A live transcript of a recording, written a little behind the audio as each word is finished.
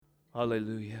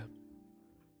Hallelujah.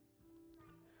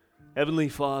 Heavenly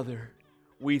Father,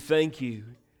 we thank you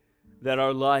that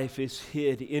our life is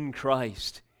hid in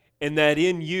Christ and that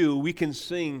in you we can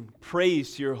sing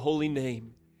praise to your holy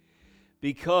name,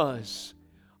 because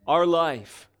our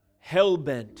life,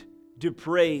 hell-bent,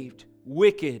 depraved,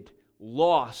 wicked,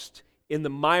 lost in the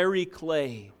miry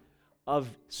clay of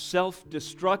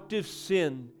self-destructive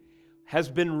sin, has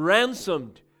been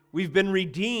ransomed. We've been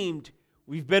redeemed.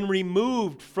 We've been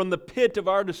removed from the pit of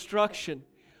our destruction.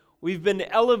 We've been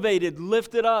elevated,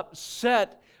 lifted up,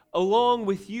 set along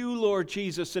with you, Lord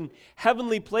Jesus, in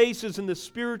heavenly places in the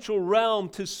spiritual realm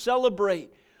to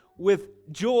celebrate with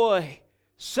joy,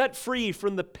 set free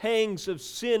from the pangs of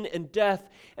sin and death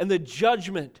and the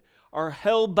judgment our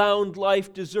hell-bound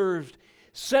life deserved,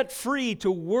 set free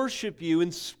to worship you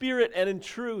in spirit and in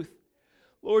truth.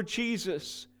 Lord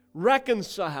Jesus,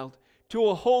 reconciled to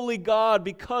a holy God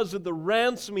because of the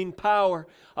ransoming power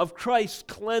of Christ's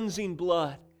cleansing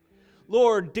blood.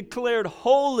 Lord, declared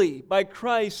holy by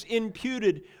Christ's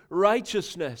imputed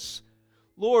righteousness.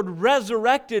 Lord,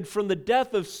 resurrected from the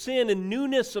death of sin and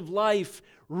newness of life,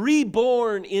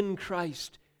 reborn in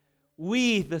Christ.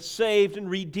 We, the saved and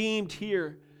redeemed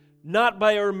here, not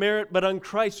by our merit but on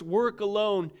Christ's work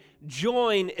alone,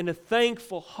 join in a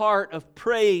thankful heart of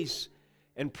praise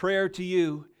and prayer to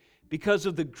you because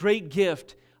of the great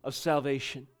gift of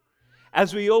salvation.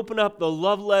 As we open up the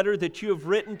love letter that you have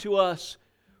written to us,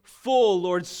 full,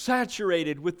 Lord,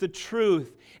 saturated with the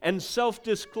truth and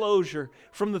self-disclosure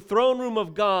from the throne room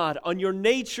of God on your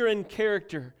nature and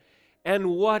character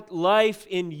and what life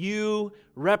in you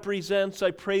represents,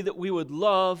 I pray that we would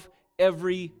love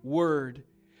every word.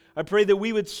 I pray that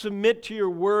we would submit to your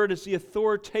word as the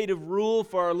authoritative rule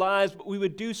for our lives, but we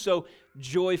would do so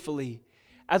joyfully,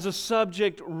 as a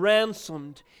subject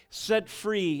ransomed, set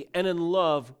free, and in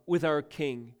love with our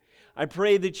King. I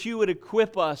pray that you would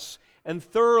equip us and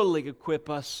thoroughly equip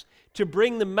us to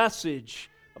bring the message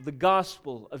of the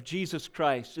gospel of Jesus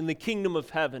Christ in the kingdom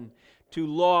of heaven to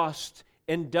lost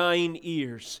and dying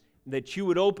ears, that you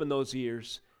would open those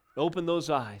ears, open those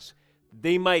eyes, that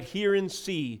they might hear and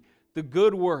see the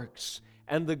good works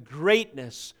and the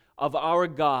greatness of our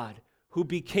God, who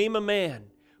became a man,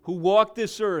 who walked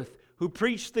this earth, who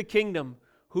preached the kingdom,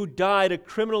 who died a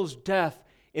criminal's death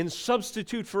in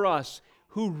substitute for us,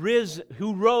 who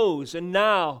rose and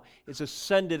now is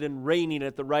ascended and reigning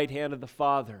at the right hand of the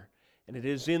Father. And it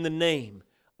is in the name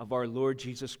of our Lord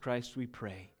Jesus Christ we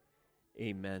pray.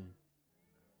 Amen.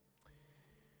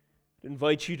 I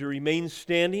invite you to remain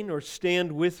standing or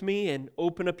stand with me and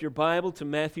open up your Bible to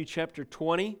Matthew chapter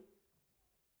 20.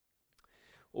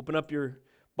 Open up your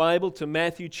Bible to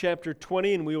Matthew chapter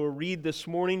 20, and we will read this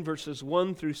morning verses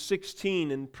 1 through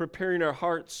 16 and preparing our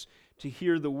hearts to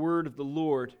hear the word of the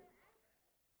Lord.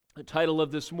 The title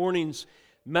of this morning's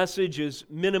message is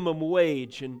Minimum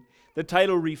Wage, and the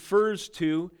title refers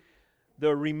to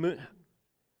the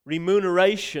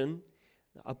remuneration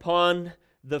upon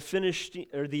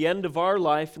the end of our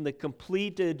life and the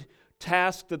completed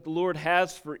task that the Lord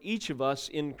has for each of us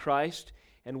in Christ,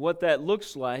 and what that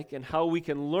looks like and how we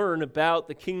can learn about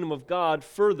the kingdom of God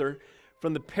further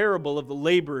from the parable of the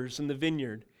laborers in the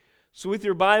vineyard. So with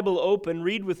your Bible open,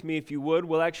 read with me if you would.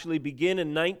 We'll actually begin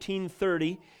in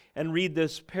 1930 and read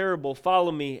this parable.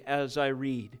 Follow me as I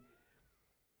read.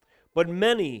 But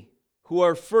many who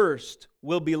are first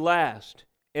will be last,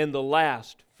 and the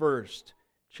last first.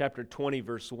 Chapter 20,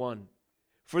 verse 1.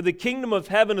 For the kingdom of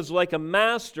heaven is like a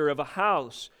master of a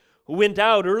house who went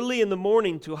out early in the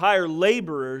morning to hire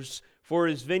laborers for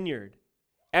his vineyard.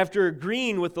 After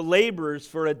agreeing with the laborers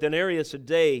for a denarius a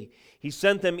day, he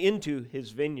sent them into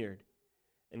his vineyard.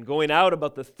 And going out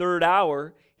about the third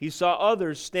hour, he saw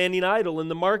others standing idle in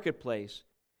the marketplace.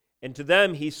 And to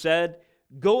them he said,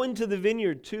 Go into the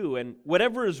vineyard too, and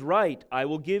whatever is right I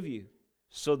will give you.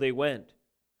 So they went.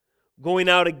 Going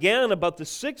out again about the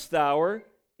 6th hour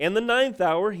and the 9th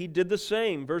hour, he did the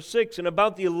same. Verse 6, and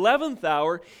about the 11th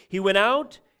hour, he went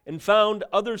out and found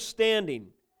others standing.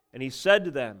 And he said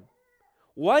to them,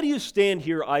 Why do you stand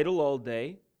here idle all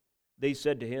day? They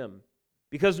said to him,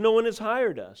 Because no one has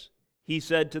hired us. He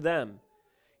said to them,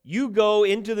 You go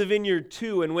into the vineyard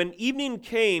too. And when evening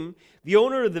came, the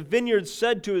owner of the vineyard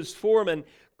said to his foreman,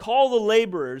 Call the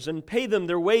laborers and pay them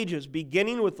their wages,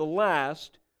 beginning with the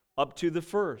last up to the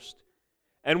first.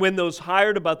 And when those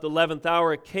hired about the 11th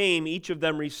hour came, each of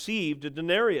them received a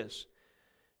denarius.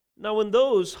 Now when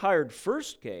those hired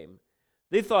first came,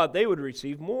 they thought they would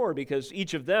receive more, because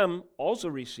each of them also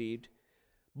received.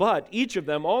 But each of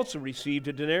them also received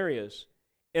a denarius.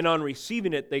 And on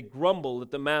receiving it, they grumbled at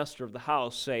the master of the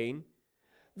house, saying,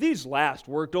 These last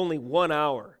worked only 1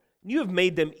 hour, You have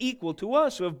made them equal to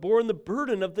us who have borne the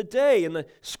burden of the day and the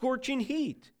scorching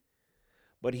heat."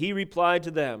 But he replied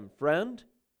to them, "Friend,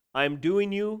 I am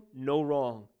doing you no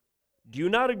wrong.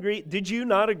 Did you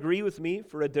not agree with me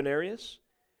for a denarius?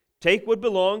 Take what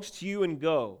belongs to you and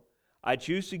go. I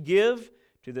choose to give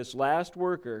to this last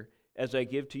worker as I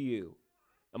give to you.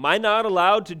 Am I not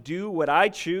allowed to do what I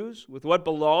choose with what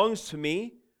belongs to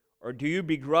me? Or do you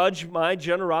begrudge my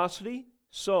generosity?"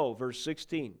 So, verse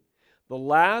 16, "The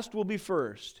last will be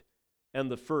first,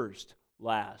 and the first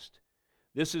last."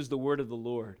 This is the word of the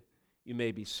Lord. You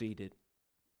may be seated.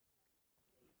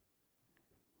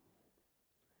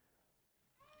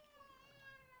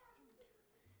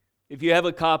 If you have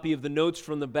a copy of the notes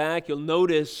from the back, you'll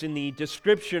notice in the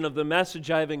description of the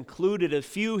message I've included a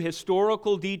few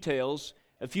historical details,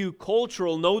 a few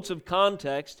cultural notes of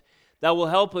context that will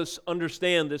help us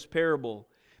understand this parable.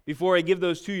 Before I give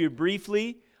those to you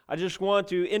briefly, I just want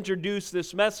to introduce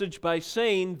this message by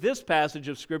saying this passage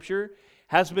of Scripture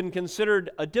has been considered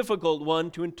a difficult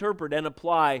one to interpret and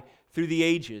apply through the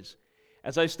ages.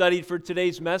 As I studied for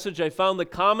today's message, I found the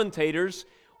commentators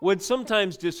would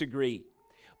sometimes disagree.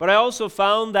 But I also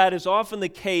found that is often the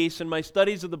case in my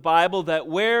studies of the Bible that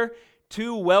where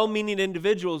two well-meaning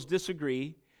individuals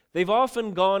disagree, they've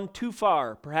often gone too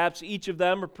far, perhaps each of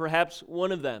them or perhaps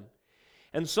one of them.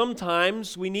 And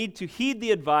sometimes we need to heed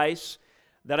the advice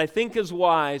that I think is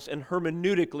wise and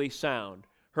hermeneutically sound.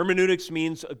 Hermeneutics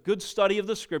means a good study of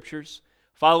the Scriptures,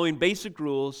 following basic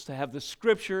rules to have the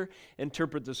Scripture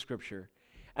interpret the Scripture.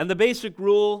 And the basic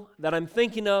rule that I'm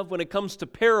thinking of when it comes to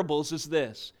parables is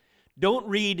this: don't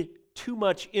read too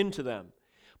much into them,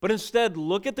 but instead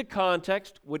look at the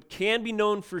context, what can be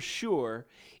known for sure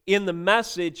in the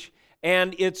message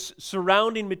and its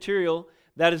surrounding material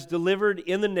that is delivered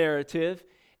in the narrative,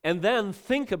 and then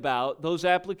think about those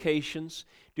applications.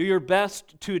 Do your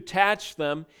best to attach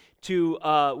them to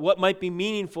what might be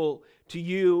meaningful to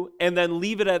you, and then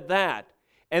leave it at that.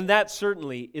 And that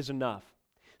certainly is enough.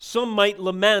 Some might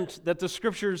lament that the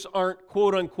Scriptures aren't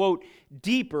quote-unquote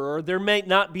deeper, or there may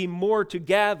not be more to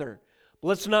gather.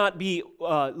 Let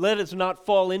us not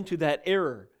fall into that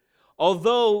error.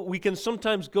 Although we can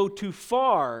sometimes go too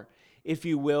far, if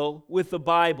you will, with the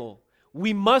Bible,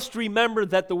 we must remember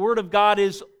that the Word of God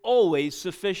is always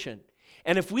sufficient.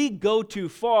 And if we go too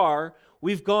far,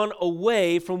 we've gone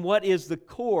away from what is the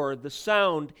core, the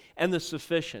sound, and the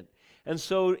sufficient. And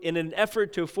so in an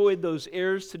effort to avoid those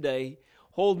errors today,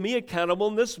 hold me accountable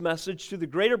in this message to the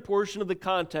greater portion of the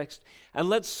context, and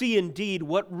let's see indeed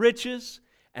what riches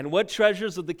and what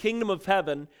treasures of the kingdom of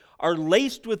heaven are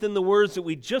laced within the words that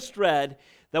we just read,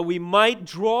 that we might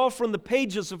draw from the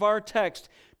pages of our text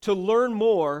to learn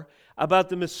more about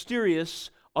the mysterious,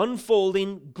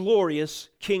 unfolding, glorious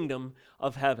kingdom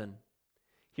of heaven.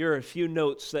 Here are a few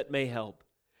notes that may help.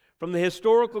 From the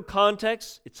historical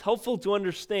context, it's helpful to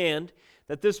understand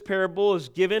that this parable is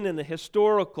given in a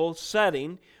historical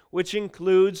setting, which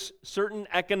includes certain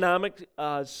economic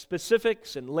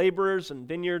specifics and laborers and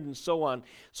vineyard and so on.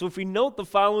 So if we note the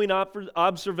following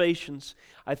observations,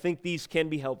 I think these can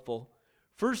be helpful.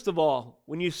 First of all,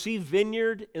 when you see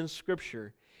vineyard in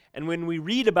Scripture, and when we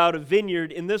read about a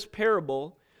vineyard in this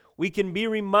parable, we can be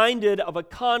reminded of a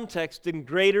context in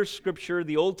greater Scripture,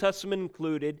 the Old Testament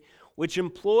included, which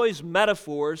employs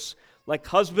metaphors like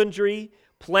husbandry,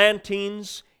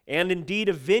 plantings, and indeed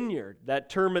a vineyard. That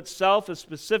term itself is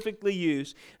specifically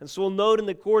used. And so we'll note in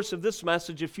the course of this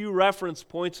message a few reference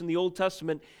points in the Old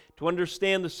Testament to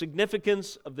understand the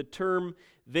significance of the term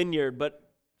vineyard.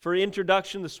 But for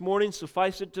introduction this morning,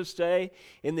 suffice it to say,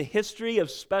 in the history of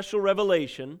special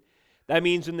revelation, that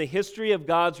means in the history of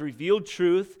God's revealed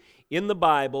truth in the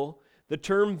Bible, the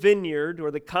term vineyard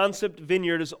or the concept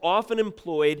vineyard is often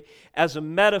employed as a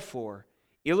metaphor,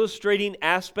 illustrating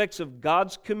aspects of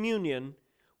God's communion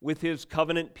with His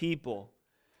covenant people.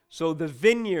 So the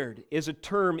vineyard is a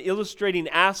term illustrating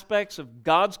aspects of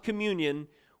God's communion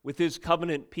with His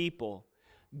covenant people.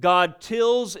 God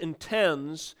tills and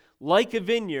tends, like a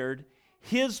vineyard,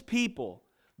 His people.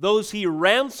 Those He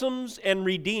ransoms and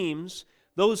redeems,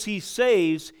 those He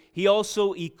saves, He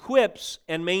also equips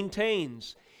and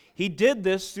maintains. He did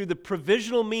this through the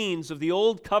provisional means of the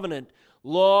Old Covenant,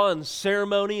 law and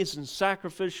ceremonies and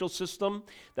sacrificial system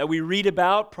that we read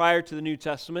about prior to the New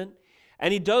Testament.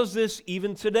 And He does this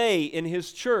even today in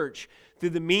His church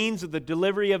through the means of the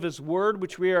delivery of His Word,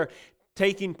 which we are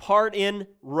taking part in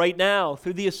right now,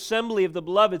 through the assembly of the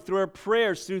beloved, through our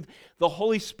prayers, through the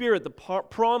Holy Spirit, the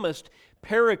promised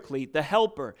Paraclete, the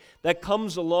helper that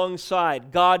comes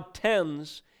alongside. God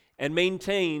tends and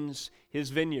maintains His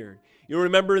vineyard. You'll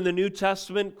remember in the New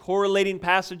Testament correlating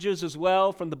passages as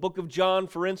well from the book of John,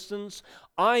 for instance,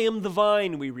 I am the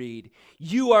vine, we read.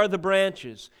 You are the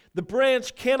branches. The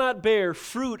branch cannot bear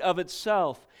fruit of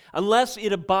itself unless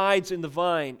it abides in the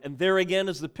vine. And there again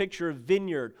is the picture of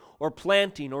vineyard or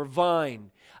planting or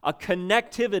vine, a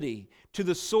connectivity to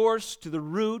the source, to the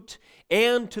root,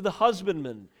 and to the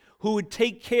husbandman who would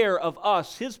take care of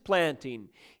us, his planting,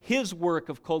 his work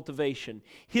of cultivation,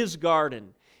 his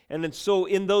garden. And so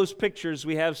in those pictures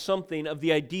we have something of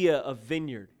the idea of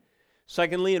vineyard.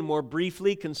 Secondly, and more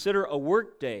briefly, consider a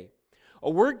work day. A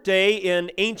work day in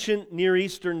ancient Near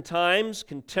Eastern times,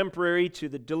 contemporary to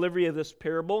the delivery of this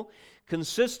parable,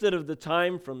 consisted of the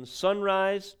time from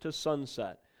sunrise to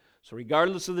sunset. So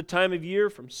regardless of the time of year,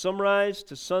 from sunrise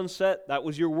to sunset, that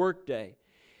was your work day.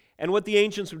 And what the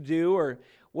ancients would do, or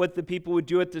what the people would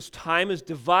do at this time, is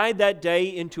divide that day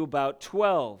into about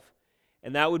 12.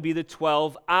 And that would be the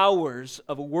 12 hours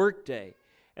of a work day.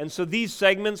 And so these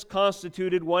segments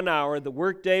constituted 1 hour, the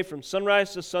workday from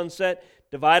sunrise to sunset,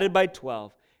 divided by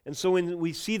 12. And so when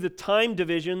we see the time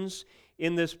divisions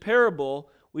in this parable,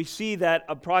 we see that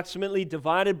approximately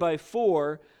divided by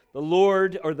 4, the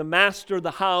Lord or the master of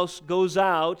the house goes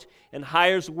out and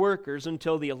hires workers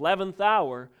until the 11th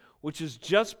hour, which is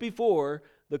just before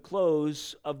the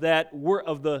close of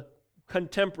the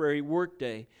contemporary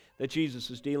workday that Jesus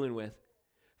is dealing with.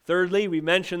 Thirdly, we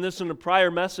mentioned this in a prior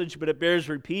message, but it bears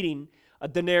repeating. A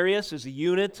denarius is a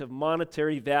unit of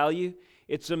monetary value.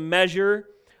 It's a measure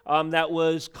that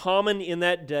was common in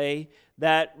that day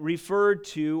that referred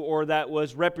to, or that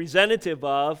was representative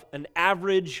of, an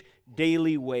average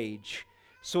daily wage.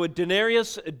 So a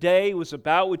denarius a day was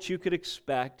about what you could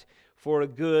expect for a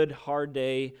good, hard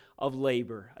day of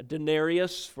labor. A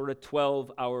denarius for a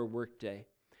 12-hour workday.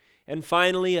 And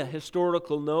finally, a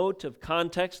historical note of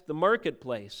context, the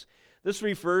marketplace. This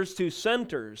refers to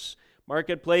centers.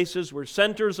 Marketplaces were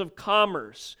centers of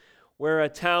commerce, where a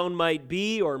town might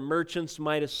be or merchants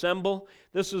might assemble.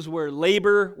 This is where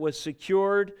labor was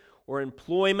secured, or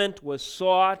employment was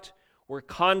sought, where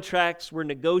contracts were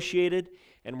negotiated,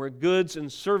 and where goods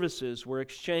and services were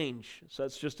exchanged. So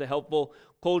that's just a helpful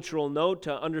cultural note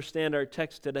to understand our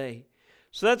text today.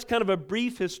 So that's kind of a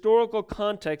brief historical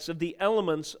context of the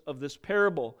elements of this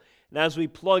parable. And as we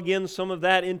plug in some of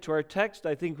that into our text,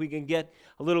 I think we can get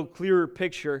a little clearer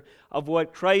picture of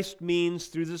what Christ means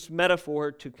through this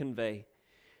metaphor to convey.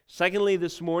 Secondly,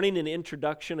 this morning, in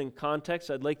introduction and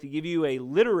context, I'd like to give you a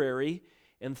literary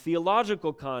and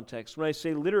theological context. When I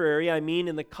say literary, I mean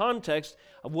in the context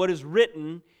of what is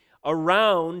written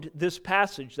around this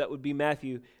passage. That would be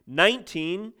Matthew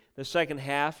 19, the second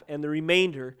half, and the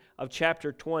remainder of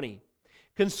chapter 20.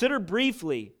 Consider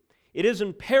briefly, it is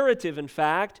imperative, in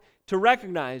fact, to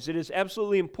recognize, it is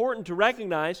absolutely important to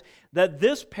recognize that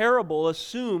this parable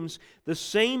assumes the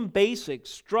same basic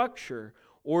structure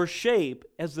or shape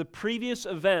as the previous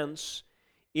events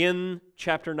in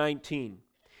chapter 19.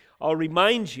 I'll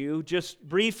remind you just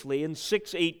briefly, in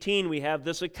 6:18 we have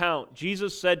this account.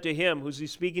 Jesus said to him, who's he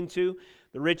speaking to?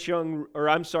 The rich young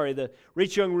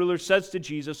ruler says to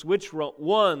Jesus, which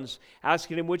ones?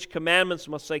 Asking him, which commandments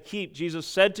must I keep? Jesus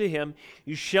said to him,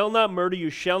 you shall not murder,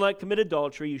 you shall not commit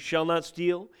adultery, you shall not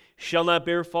steal, you shall not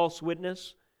bear false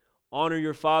witness, honor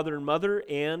your father and mother,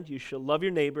 and you shall love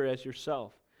your neighbor as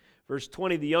yourself. Verse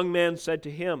 20, the young man said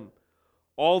to him,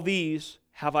 all these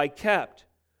have I kept.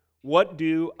 What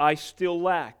do I still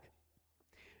lack?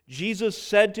 Jesus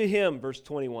said to him, verse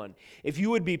 21, if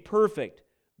you would be perfect,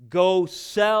 go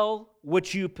sell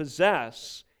what you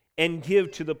possess and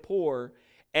give to the poor,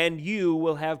 and you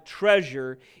will have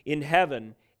treasure in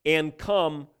heaven, and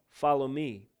come, follow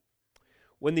me.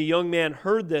 When the young man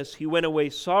heard this, he went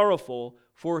away sorrowful,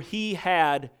 for he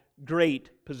had great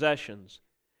possessions.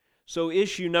 So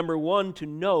issue number one to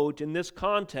note in this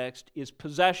context is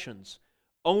possessions,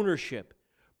 ownership,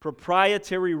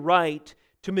 proprietary right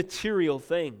to material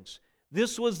things.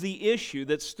 This was the issue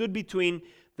that stood between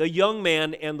the young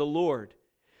man and the Lord.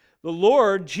 The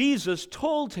Lord, Jesus,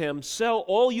 told him, sell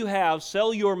all you have,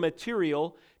 sell your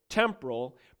material,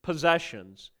 temporal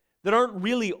possessions that aren't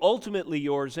really ultimately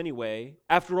yours anyway.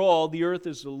 After all, the earth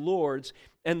is the Lord's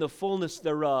and the fullness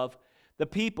thereof, the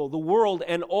people, the world,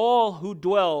 and all who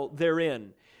dwell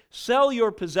therein. Sell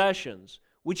your possessions,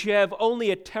 which you have only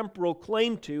a temporal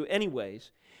claim to anyways.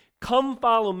 Come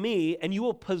follow me, and you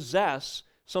will possess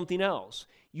something else.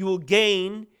 You will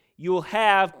gain, you will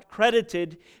have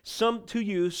credited to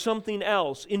you something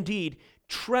else. Indeed,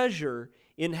 treasure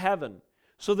in heaven.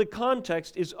 So the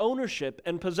context is ownership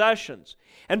and possessions.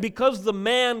 And because the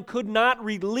man could not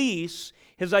release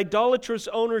his idolatrous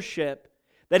ownership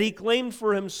that he claimed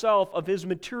for himself of his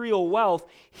material wealth,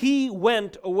 he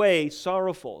went away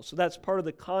sorrowful. So that's part of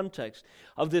the context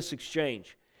of this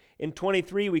exchange. In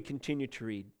 23 we continue to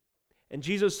read, "And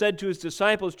Jesus said to his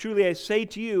disciples, 'Truly I say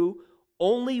to you,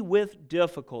 only with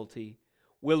difficulty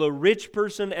will a rich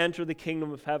person enter the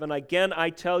kingdom of heaven. Again, I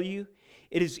tell you,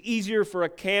 it is easier for a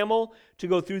camel to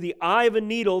go through the eye of a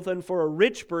needle than for a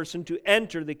rich person to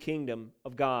enter the kingdom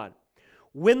of God.'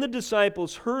 When the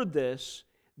disciples heard this,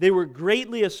 they were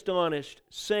greatly astonished,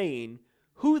 saying,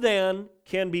 'Who then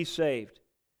can be saved?'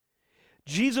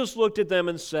 Jesus looked at them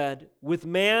and said, 'With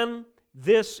man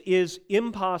this is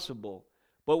impossible,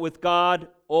 but with God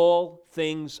all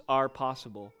things are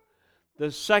possible.'"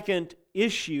 The second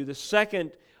issue, the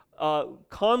second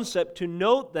concept to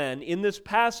note then in this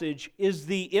passage is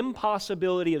the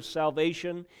impossibility of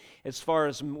salvation as far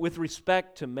as with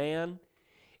respect to man,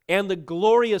 and the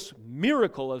glorious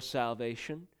miracle of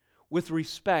salvation with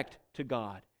respect to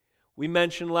God. We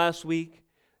mentioned last week,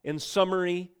 in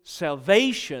summary,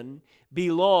 salvation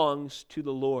belongs to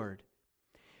the Lord.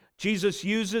 Jesus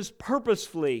uses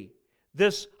purposefully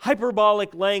this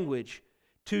hyperbolic language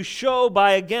to show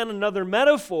by, again, another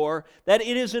metaphor that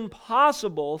it is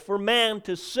impossible for man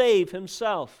to save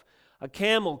himself. A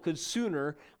camel could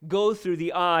sooner go through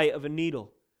the eye of a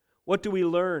needle. What do we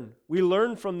learn? We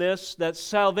learn from this that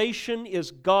salvation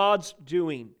is God's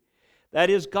doing. That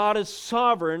is, God is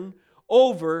sovereign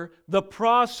over the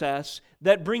process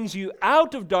that brings you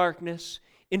out of darkness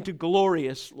into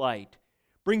glorious light,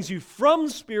 brings you from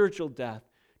spiritual death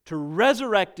to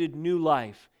resurrected new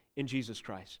life in Jesus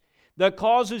Christ, that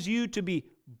causes you to be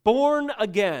born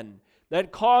again,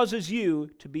 that causes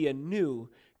you to be a new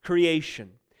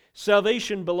creation.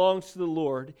 Salvation belongs to the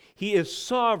Lord. He is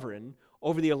sovereign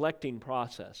over the electing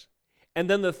process. And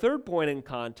then the third point in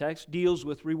context deals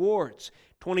with rewards.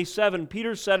 27,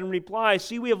 Peter said in reply,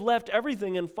 "See, we have left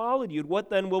everything and followed you. What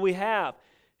then will we have?"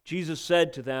 Jesus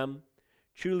said to them,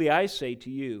 "Truly I say to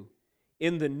you,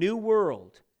 in the new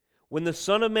world, when the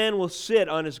Son of Man will sit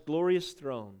on his glorious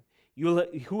throne, you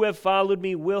who have followed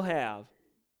me will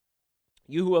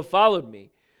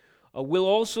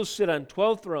also sit on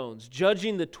 12 thrones,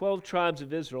 judging the 12 tribes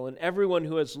of Israel, and everyone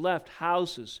who has left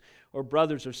houses or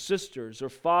brothers or sisters or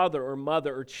father or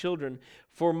mother or children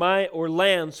or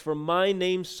lands for my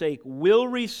name's sake will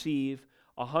receive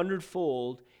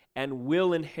 100-fold and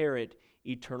will inherit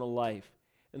eternal life."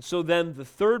 And so then the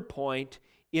third point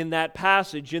in that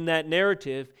passage, in that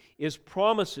narrative, is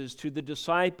promises to the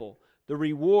disciple, the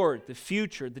reward, the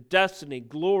future, the destiny,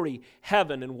 glory,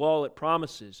 heaven, and all it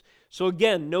promises. So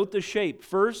again, note the shape.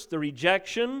 First, the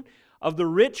rejection of the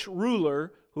rich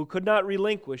ruler who could not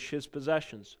relinquish his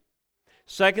possessions.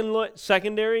 Secondly,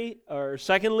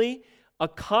 a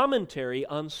commentary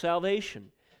on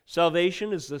salvation.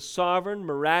 Salvation is the sovereign,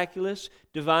 miraculous,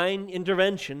 divine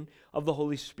intervention of the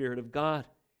Holy Spirit of God.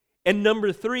 And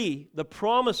number 3, the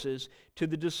promises to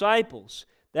the disciples.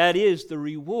 That is the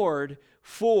reward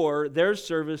for their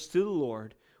service to the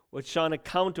Lord, which on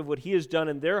account of what He has done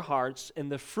in their hearts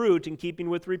and the fruit in keeping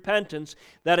with repentance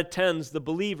that attends the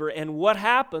believer. And what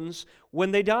happens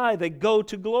when they die? They go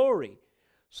to glory.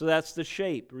 So that's the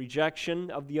shape. Rejection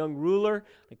of the young ruler,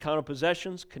 account of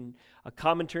possessions, a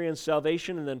commentary on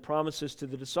salvation, and then promises to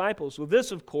the disciples. Well,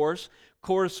 this, of course,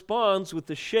 corresponds with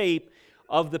the shape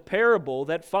of the parable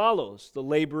that follows, the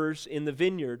laborers in the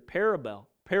vineyard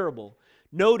parable.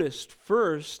 Notice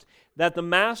first that the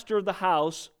master of the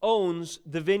house owns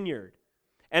the vineyard,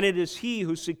 and it is he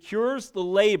who secures the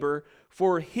labor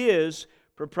for his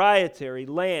proprietary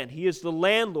land. He is the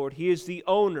landlord. He is the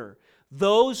owner.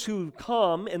 Those who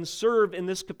come and serve in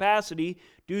this capacity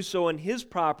do so on his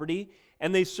property,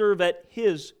 and they serve at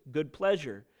his good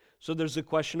pleasure. So there's a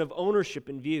question of ownership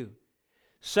in view.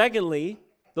 Secondly,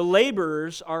 the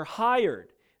laborers are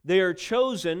hired. They are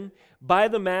chosen by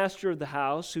the master of the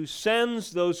house, who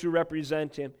sends those who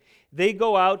represent him. They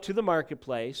go out to the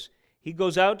marketplace. He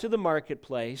goes out to the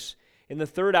marketplace. In the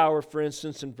third hour, for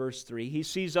instance, in verse 3, he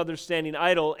sees others standing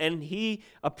idle, and he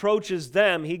approaches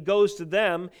them. He goes to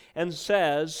them and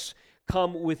says,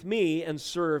 "Come with me and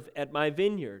serve at my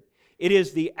vineyard." It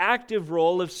is the active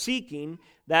role of seeking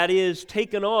that is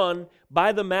taken on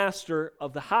by the master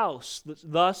of the house.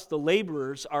 Thus, the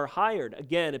laborers are hired.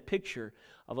 Again, a picture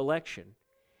of election.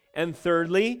 And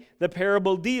thirdly, the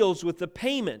parable deals with the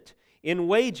payment in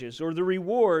wages, or the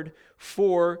reward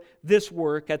for this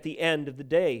work at the end of the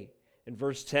day. In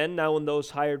verse 10, "Now when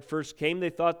those hired first came, they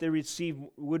thought they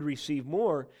would receive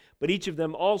more, but each of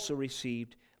them also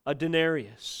received a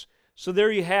denarius." So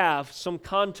there you have some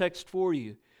context for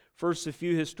you. First, a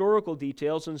few historical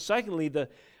details, and secondly, the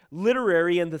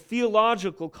literary and the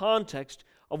theological context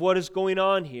of what is going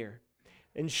on here.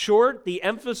 In short, the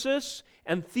emphasis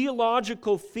and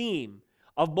theological theme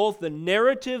of both the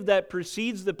narrative that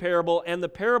precedes the parable and the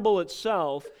parable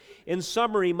itself, in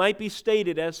summary, might be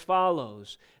stated as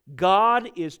follows.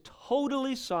 God is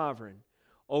totally sovereign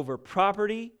over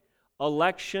property,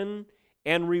 election,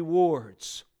 and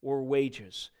rewards or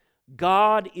wages.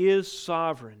 God is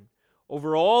sovereign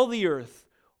over all the earth,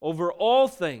 over all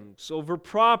things, over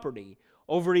property,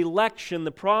 over election,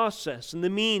 the process, and the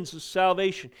means of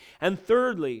salvation. And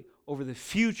thirdly, over the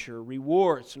future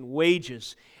rewards and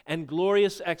wages and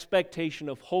glorious expectation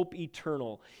of hope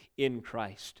eternal in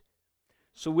Christ.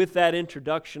 So with that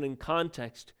introduction and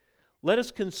context, let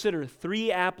us consider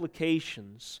three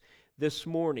applications this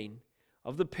morning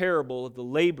of the parable of the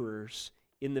laborers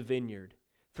in the vineyard.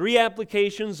 Three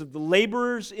applications of the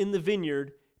laborers in the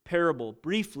vineyard parable.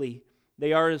 Briefly,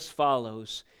 they are as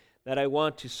follows that I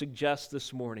want to suggest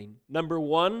this morning. Number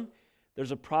one,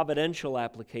 there's a providential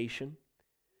application.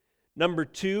 Number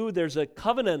two, there's a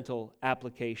covenantal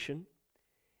application.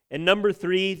 And number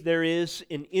three, there is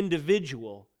an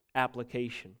individual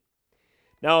application.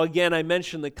 Now again, I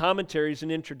mentioned the commentaries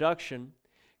in introduction.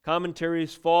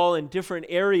 Commentaries fall in different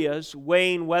areas,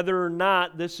 weighing whether or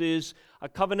not this is a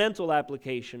covenantal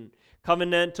application.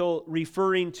 Covenantal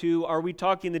referring to, are we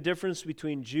talking the difference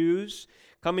between Jews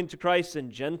coming to Christ and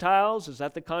Gentiles? Is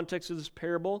that the context of this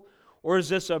parable? Or is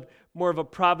this more of a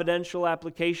providential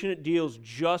application? It deals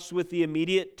just with the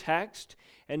immediate text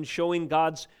and showing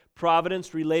God's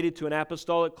providence related to an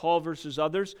apostolic call versus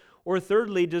others. Or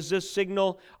thirdly, does this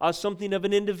signal something of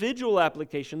an individual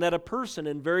application, that a person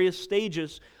in various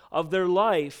stages of their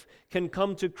life can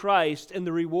come to Christ and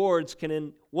the rewards can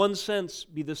in one sense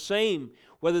be the same,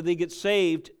 whether they get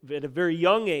saved at a very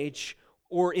young age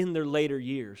or in their later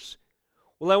years?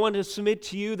 Well, I want to submit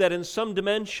to you that in some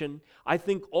dimension, I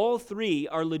think all three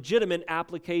are legitimate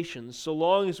applications, so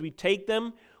long as we take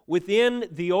them within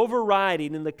the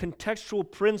overriding and the contextual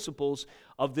principles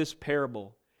of this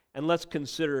parable. And let's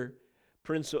consider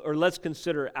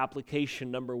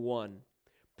application number one,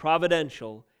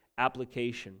 providential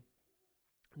application.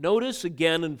 Notice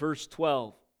again in verse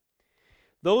 12,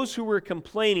 those who were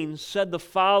complaining said the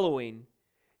following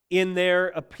in their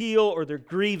appeal or their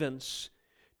grievance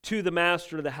to the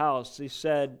master of the house. They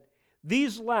said,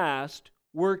 "These last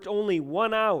worked only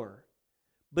 1 hour,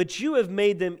 but you have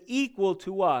made them equal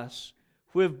to us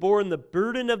who have borne the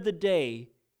burden of the day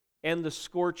and the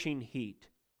scorching heat."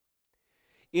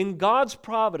 In God's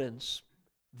providence,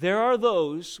 there are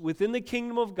those within the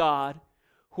kingdom of God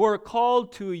who are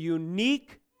called to a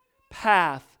unique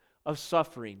path of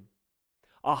suffering,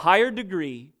 a higher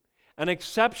degree, an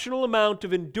exceptional amount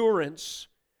of endurance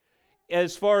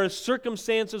as far as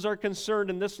circumstances are concerned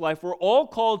in this life. We're all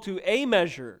called to a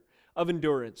measure of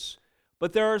endurance,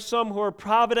 but there are some who are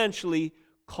providentially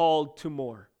called to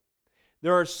more.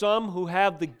 There are some who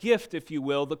have the gift, if you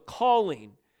will, the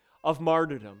calling of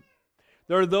martyrdom.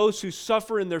 There are those who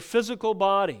suffer in their physical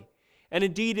body, and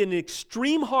indeed in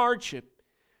extreme hardship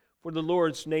for the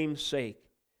Lord's name's sake.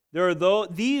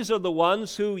 These are the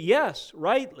ones who, yes,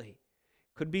 rightly,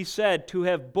 could be said to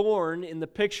have borne, in the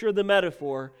picture of the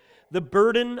metaphor, the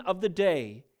burden of the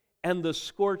day and the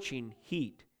scorching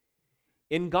heat.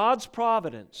 In God's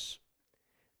providence,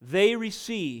 they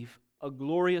receive a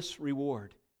glorious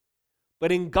reward.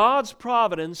 But in God's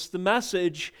providence, the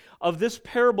message of this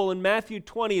parable in Matthew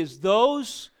 20 is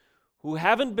those who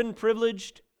haven't been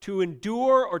privileged to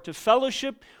endure or to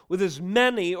fellowship with as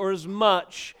many or as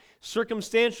much,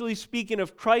 circumstantially speaking,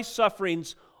 of Christ's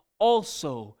sufferings,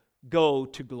 also go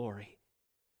to glory.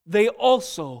 They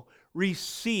also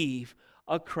receive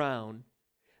a crown.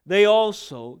 They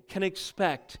also can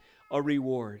expect a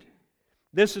reward.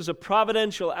 This is a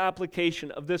providential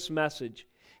application of this message.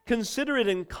 Consider it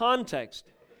in context.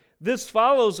 This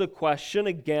follows a question,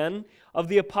 again, of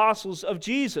the apostles of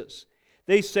Jesus.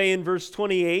 They say in verse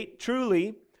 28,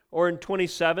 truly, or in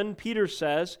 27, Peter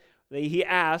says, he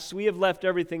asks, "We have left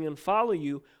everything and follow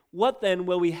you. What then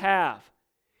will we have?"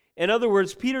 In other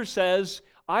words, Peter says,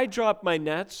 I dropped my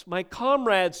nets. My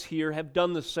comrades here have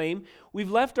done the same.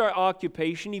 We've left our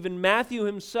occupation. Even Matthew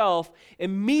himself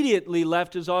immediately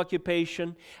left his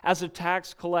occupation as a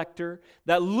tax collector.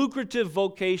 That lucrative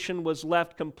vocation was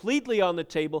left completely on the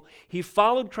table. He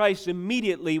followed Christ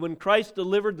immediately. When Christ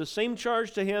delivered the same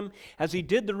charge to him as he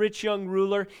did the rich young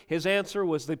ruler, his answer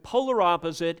was the polar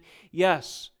opposite.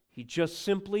 Yes, he just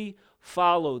simply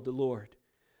followed the Lord.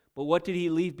 But what did he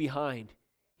leave behind?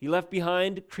 He left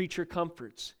behind creature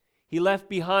comforts. He left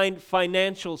behind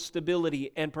financial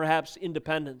stability and perhaps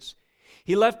independence.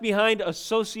 He left behind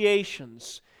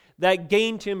associations that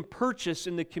gained him purchase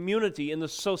in the community, in the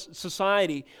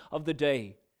society of the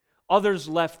day. Others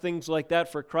left things like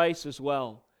that for Christ as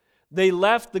well. They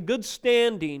left the good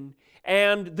standing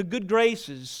and the good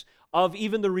graces of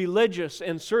even the religious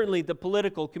and certainly the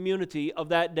political community of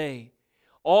that day.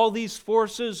 All these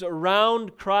forces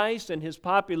around Christ and His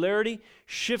popularity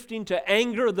shifting to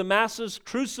anger of the masses,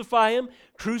 crucify Him,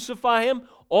 crucify Him.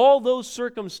 All those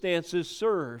circumstances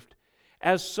served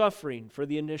as suffering for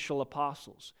the initial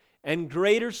apostles, and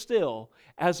greater still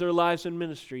as their lives and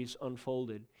ministries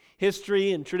unfolded.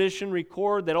 History and tradition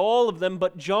record that all of them,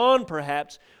 but John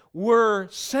perhaps, were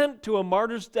sent to a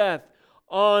martyr's death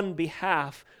on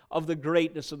behalf of the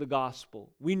greatness of the gospel.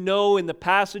 We know in the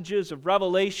passages of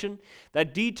Revelation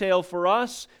that detail for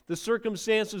us the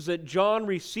circumstances that John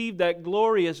received that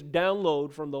glorious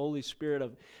download from the Holy Spirit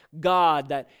of God,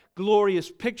 that glorious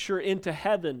picture into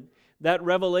heaven, that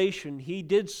revelation. He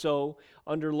did so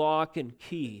under lock and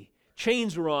key.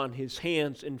 Chains were on his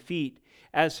hands and feet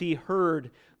as he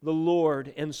heard the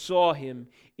Lord and saw Him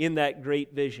in that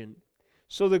great vision.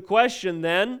 So the question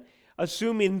then,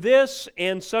 assuming this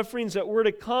and sufferings that were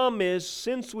to come, is,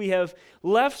 since we have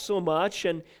left so much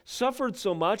and suffered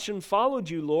so much and followed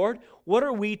You, Lord, what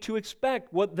are we to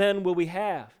expect? What then will we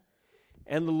have?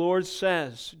 And the Lord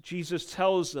says, Jesus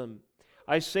tells them,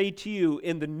 I say to you,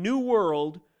 in the new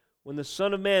world, when the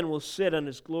Son of Man will sit on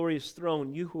His glorious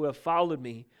throne, you who have followed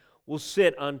Me will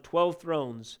sit on 12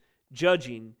 thrones,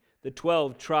 judging the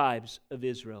 12 tribes of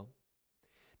Israel.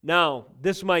 Now,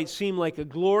 this might seem like a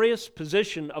glorious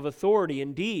position of authority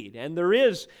indeed, and there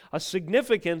is a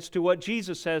significance to what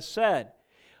Jesus has said.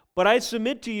 But I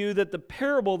submit to you that the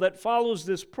parable that follows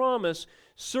this promise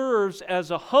serves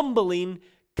as a humbling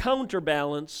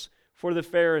counterbalance for the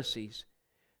Pharisees.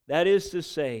 That is to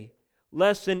say,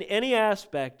 lest any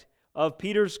aspect of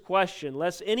Peter's question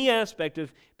might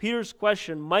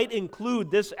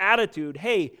include this attitude,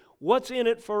 hey, what's in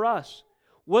it for us?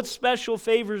 What special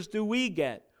favors do we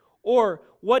get? Or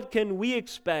what can we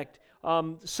expect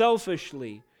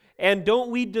selfishly? And don't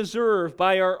we deserve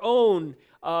by our own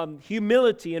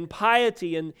humility and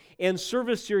piety and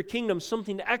service to Your kingdom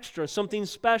something extra, something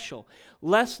special?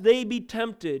 Lest they be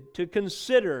tempted to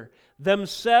consider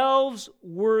themselves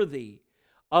worthy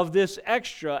of this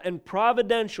extra and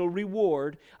providential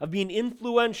reward of being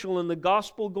influential in the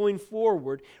gospel going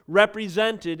forward,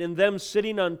 represented in them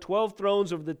sitting on 12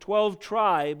 thrones of the 12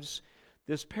 tribes,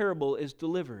 this parable is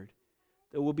delivered.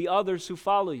 There will be others who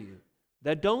follow You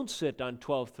that don't sit on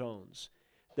 12 thrones,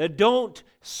 that don't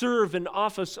serve an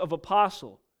office of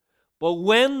apostle. But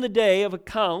when the day of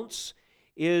accounts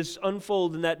is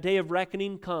unfolded and that day of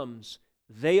reckoning comes,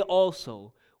 they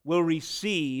also will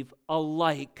receive a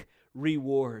like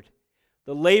reward.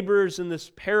 The laborers in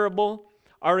this parable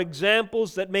are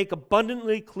examples that make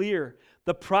abundantly clear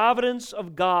the providence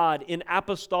of God in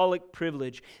apostolic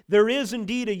privilege. There is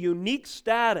indeed a unique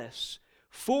status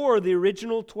for the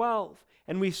original 12,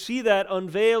 and we see that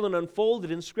unveiled and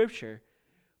unfolded in Scripture.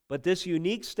 But this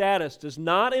unique status does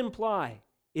not imply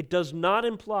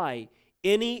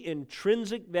any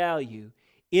intrinsic value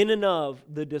in and of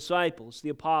the disciples, the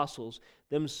apostles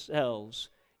themselves.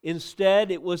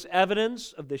 Instead, it was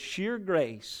evidence of the sheer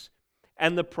grace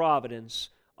and the providence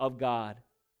of God.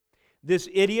 This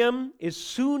idiom is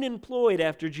soon employed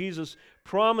after Jesus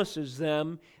promises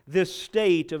them this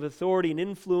state of authority and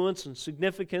influence and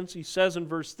significance. He says in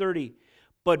verse 30,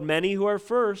 but many who are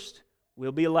first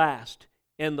will be last,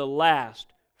 and the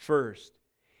last first.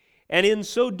 And in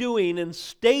so doing and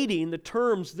stating the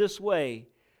terms this way,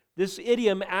 this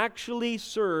idiom actually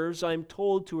serves, I'm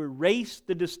told, to erase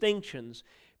the distinctions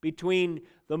between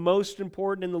the most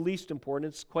important and the least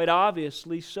important. It's quite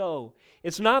obviously so.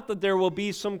 It's not that there will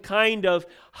be some kind of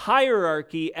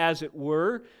hierarchy, as it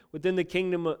were, within the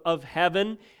kingdom of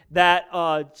heaven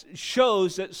that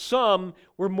shows that some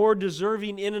were more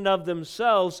deserving in and of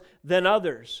themselves than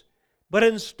others. But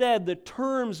instead, the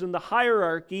terms in the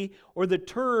hierarchy or the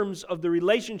terms of the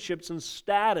relationships and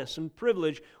status and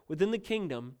privilege within the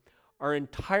kingdom are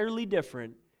entirely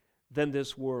different than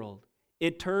this world.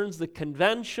 It turns the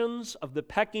conventions of the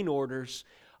pecking orders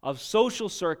of social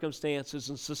circumstances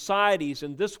and societies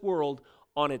in this world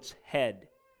on its head.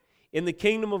 In the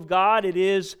kingdom of God, it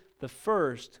is the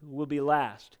first who will be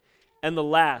last, and the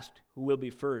last who will be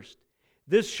first.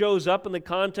 This shows up in the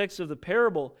context of the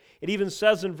parable. It even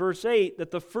says in verse 8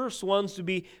 that the first ones to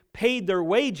be paid their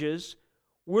wages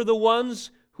were the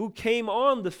ones who came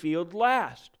on the field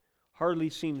last. Hardly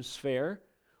seems fair.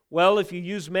 Well, if you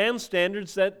use man's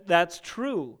standards, that's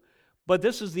true. But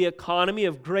this is the economy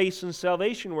of grace and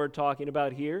salvation we're talking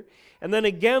about here. And then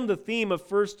again, the theme of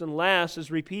first and last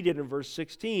is repeated in verse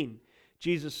 16.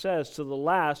 Jesus says, to the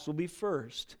last will be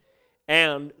first,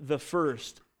 and the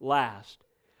first last.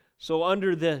 So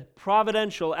under the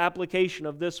providential application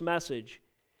of this message,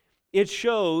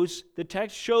 the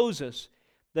text shows us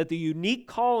that the unique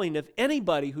calling of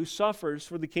anybody who suffers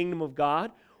for the kingdom of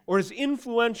God or is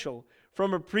influential,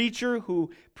 from a preacher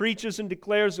who preaches and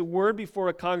declares the word before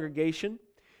a congregation,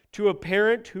 to a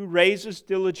parent who raises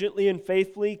diligently and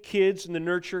faithfully kids in the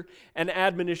nurture and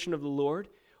admonition of the Lord,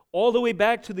 all the way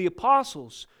back to the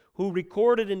apostles who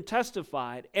recorded and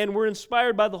testified and were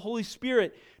inspired by the Holy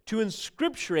Spirit to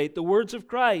inscripturate the words of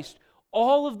Christ.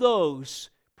 All of those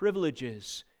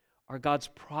privileges are God's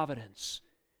providence.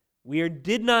 We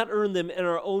did not earn them in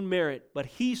our own merit, but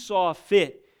He saw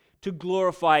fit to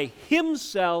glorify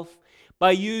Himself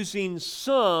by using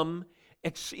some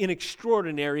in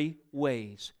extraordinary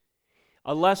ways.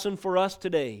 A lesson for us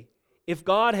today: if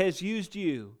God has used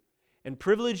you and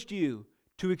privileged you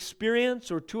to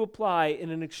experience or to apply in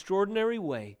an extraordinary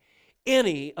way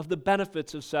any of the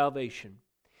benefits of salvation,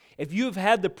 if you have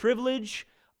had the privilege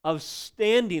of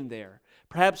standing there,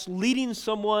 perhaps leading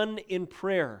someone in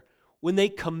prayer, when they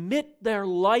commit their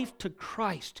life to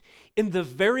Christ in the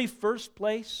very first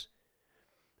place,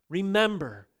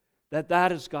 remember that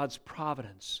that is God's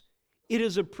providence. It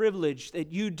is a privilege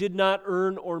that you did not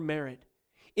earn or merit.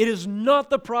 It is not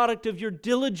the product of your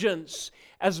diligence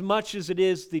as much as it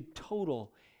is the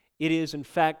total. It is, in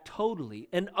fact, totally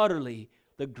and utterly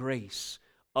the grace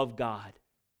of God.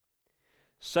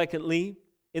 Secondly,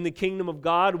 in the kingdom of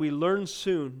God, we learn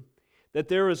soon that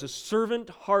there is a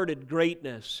servant-hearted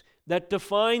greatness that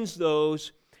defines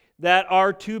those that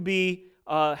are to be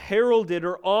heralded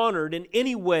or honored in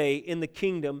any way in the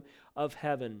kingdom of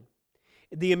heaven.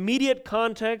 The immediate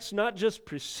context, not just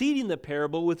preceding the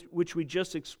parable which we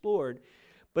just explored,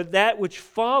 but that which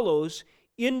follows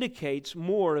indicates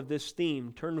more of this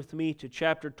theme. Turn with me to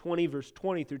chapter 20, verse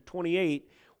 20 through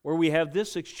 28, where we have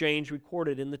this exchange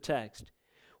recorded in the text.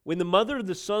 When the mother of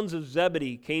the sons of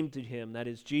Zebedee came to him, that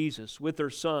is Jesus, with her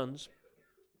sons,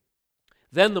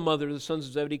 then the mother of the sons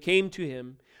of Zebedee came to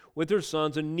him with her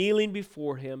sons, and kneeling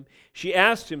before him, she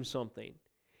asked him something.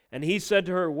 And he said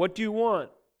to her, "What do you want?"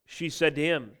 She said to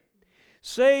him,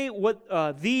 Say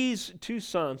that these two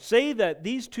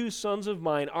sons of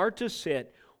mine are to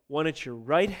sit, one at your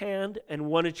right hand and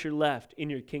one at your left, in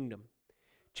your kingdom.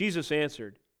 Jesus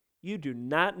answered, "You do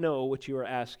not know what you are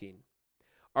asking.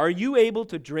 Are you able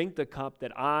to drink the cup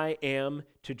that I am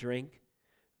to drink?"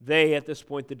 They, at this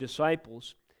point the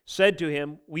disciples, said to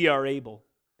him, "We are able."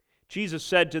 Jesus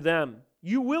said to them,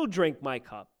 "You will drink my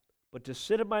cup, but to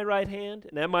sit at my right hand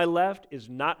and at my left is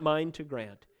not mine to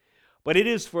grant, but it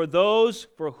is for those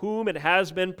for whom it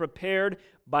has been prepared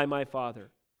by my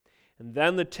Father." And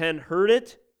then the 10 heard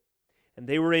it, and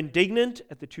they were indignant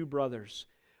at the two brothers.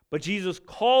 But Jesus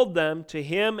called them to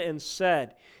him and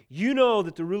said, "You know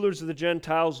that the rulers of the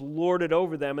Gentiles lord it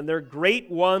over them, and their great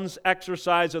ones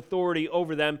exercise authority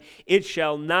over them. It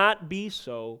shall not be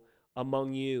so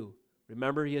among you."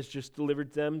 Remember, he has just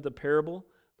delivered them the parable.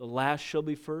 The last shall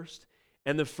be first,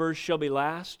 and the first shall be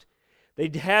last. They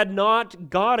had not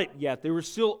got it yet. They were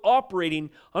still operating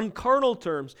on carnal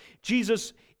terms.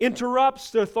 Jesus interrupts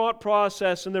their thought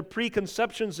process and their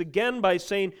preconceptions again by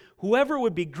saying, "Whoever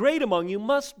would be great among you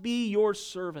must be your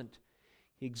servant."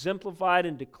 He exemplified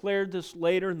and declared this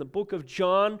later in the book of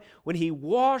John when he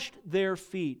washed their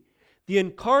feet. The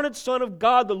incarnate Son of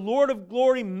God, the Lord of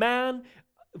glory,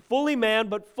 fully man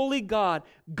but fully God,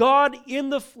 God in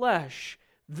the flesh,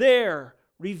 there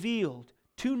revealed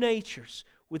two natures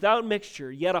without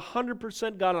mixture, yet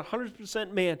 100% God,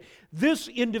 100% man. This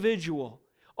individual,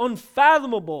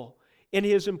 unfathomable in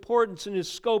his importance, in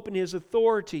his scope, in his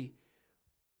authority,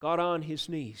 got on his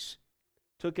knees,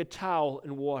 took a towel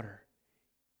and water,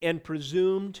 and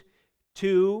presumed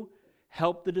to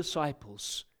help the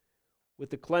disciples with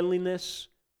the cleanliness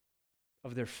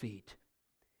of their feet.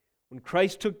 When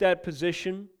Christ took that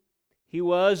position, he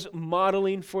was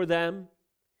modeling for them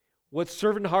what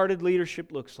servant-hearted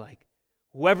leadership looks like.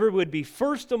 Whoever would be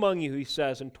first among you, he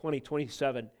says in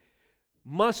 20:27,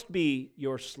 must be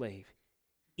your slave.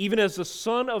 Even as the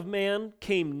Son of Man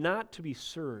came not to be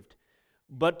served,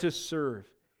 but to serve,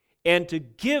 and to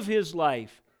give his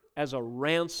life as a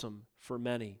ransom for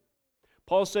many.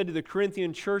 Paul said to the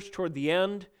Corinthian church toward the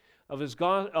end of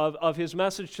his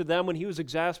message to them when he was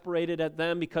exasperated at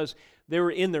them because they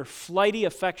were in their flighty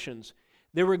affections.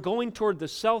 They were going toward the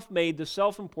self-made, the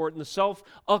self-important, the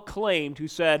self-acclaimed who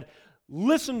said,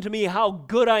 "Listen to me how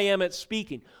good I am at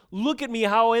speaking. Look at me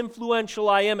how influential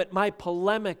I am at my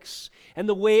polemics and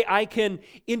the way I can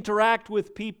interact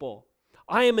with people.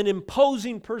 I am an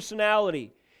imposing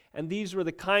personality." And these were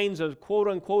the kinds of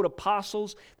quote-unquote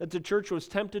apostles that the church was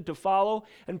tempted to follow.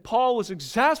 And Paul was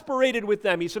exasperated with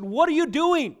them. He said, "What are you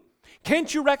doing?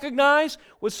 Can't you recognize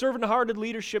what servant-hearted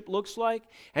leadership looks like?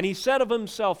 And he said of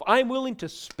himself, I'm willing to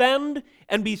spend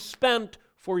and be spent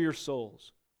for your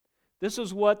souls. This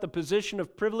is what the position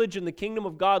of privilege in the kingdom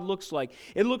of God looks like.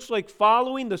 It looks like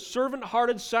following the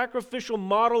servant-hearted sacrificial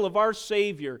model of our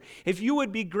Savior. If you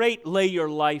would be great, lay your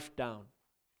life down.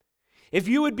 If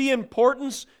you would be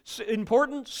important,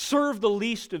 serve the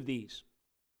least of these.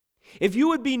 If you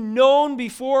would be known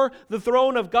before the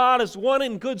throne of God as one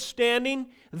in good standing,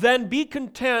 then be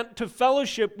content to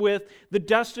fellowship with the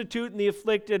destitute and the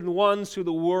afflicted and ones who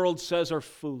the world says are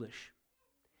foolish.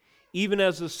 Even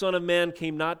as the Son of Man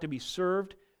came not to be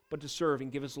served, but to serve and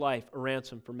give his life a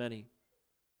ransom for many.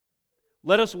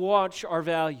 Let us watch our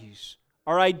values,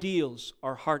 our ideals,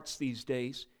 our hearts these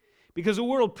days, because the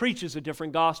world preaches a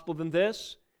different gospel than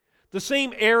this. The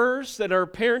same errors that are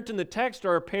apparent in the text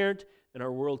are apparent in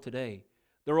our world today.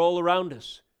 They're all around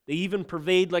us. They even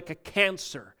pervade like a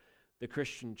cancer the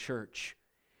Christian church.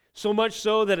 So much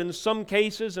so that in some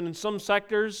cases and in some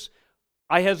sectors,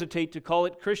 I hesitate to call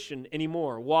it Christian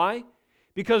anymore. Why?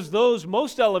 Because those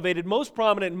most elevated, most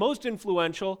prominent, most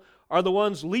influential are the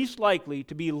ones least likely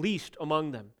to be least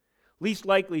among them, least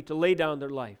likely to lay down their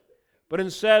life, but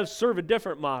instead serve a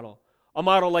different model, a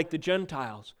model like the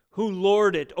Gentiles who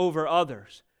lord it over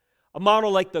others, a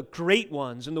model like the great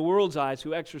ones in the world's eyes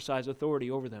who exercise authority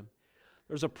over them.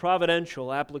 There's a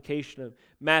providential application of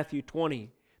Matthew 20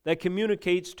 that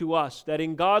communicates to us that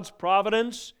in God's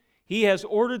providence, He has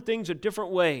ordered things a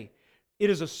different way. It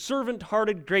is a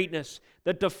servant-hearted greatness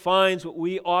that defines what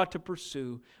we ought to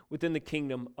pursue within the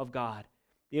kingdom of God.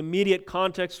 The immediate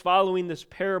context following this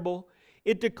parable,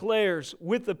 it declares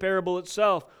with the parable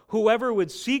itself, whoever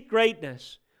would seek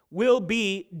greatness will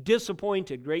be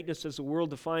disappointed. Greatness as the world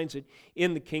defines it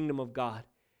in the kingdom of God.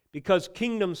 Because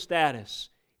kingdom status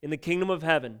in the kingdom of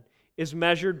heaven is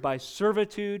measured by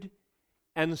servitude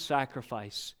and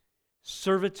sacrifice.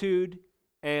 Servitude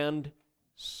and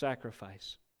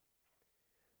sacrifice.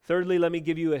 Thirdly, let me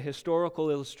give you a historical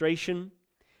illustration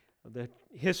of the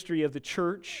history of the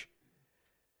church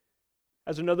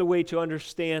as another way to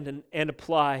understand and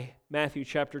apply Matthew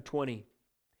chapter 20.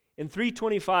 In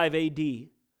 325 AD,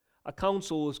 a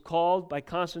council was called by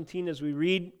Constantine, as we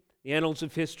read the annals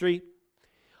of history,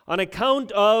 on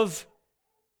account of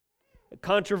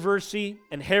controversy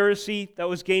and heresy that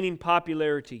was gaining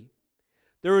popularity.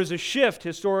 There was a shift,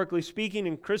 historically speaking,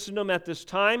 in Christendom at this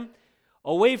time,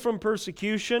 away from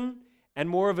persecution and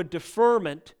more of a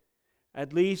deferment,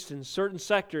 at least in certain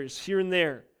sectors here and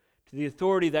there, to the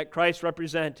authority that Christ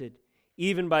represented,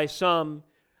 even by some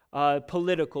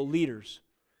political leaders.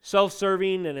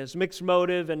 Self-serving and as mixed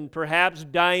motive and perhaps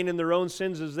dying in their own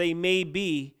sins as they may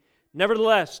be,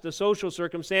 nevertheless, the social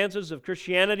circumstances of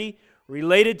Christianity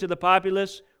related to the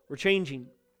populace were changing.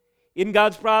 In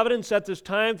God's providence at this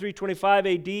time, 325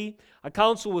 AD, a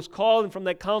council was called, and from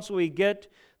that council we get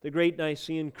the Great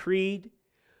Nicene Creed,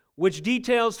 which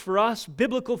details for us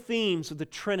biblical themes of the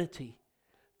Trinity.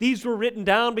 These were written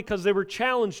down because they were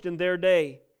challenged in their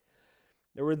day.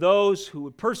 There were those who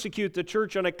would persecute the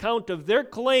church on account of their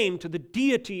claim to the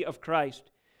deity of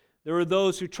Christ. There were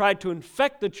those who tried to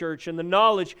infect the church and the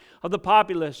knowledge of the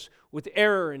populace with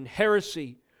error and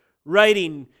heresy,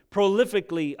 writing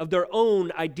prolifically of their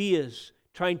own ideas,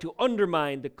 trying to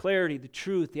undermine the clarity, the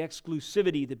truth, the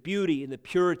exclusivity, the beauty, and the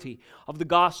purity of the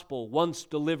gospel once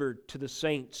delivered to the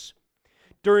saints.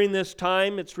 During this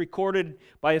time, it's recorded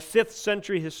by a 5th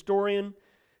century historian,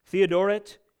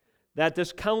 Theodoret, that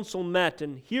this council met,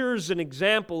 and here's an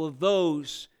example of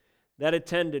those that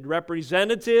attended.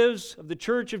 Representatives of the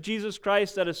Church of Jesus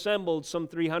Christ that assembled, some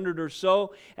 300 or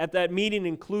so, at that meeting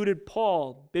included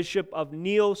Paul, Bishop of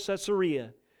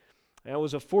Neo-Caesarea. That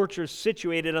was a fortress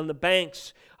situated on the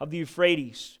banks of the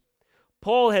Euphrates.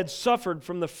 Paul had suffered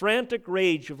from the frantic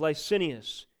rage of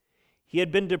Licinius. He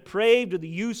had been depraved of the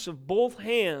use of both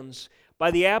hands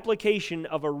by the application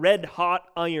of a red-hot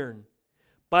iron,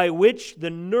 by which the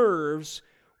nerves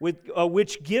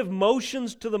which give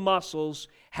motions to the muscles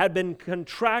had been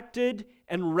contracted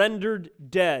and rendered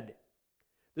dead.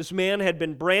 This man had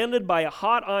been branded by a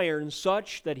hot iron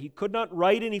such that he could not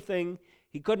write anything,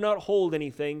 he could not hold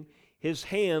anything, his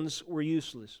hands were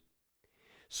useless.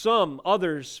 Some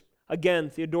others, again,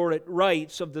 Theodoret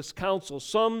writes of this council,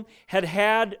 some had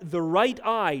had the right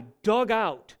eye dug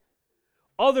out.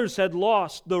 Others had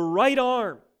lost the right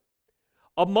arm.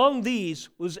 Among these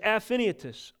was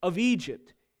Aphinetus of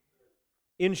Egypt.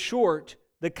 In short,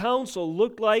 the council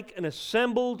looked like an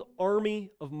assembled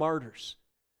army of martyrs.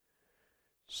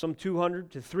 Some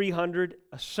 200 to 300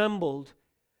 assembled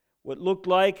what looked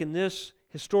like in this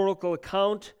historical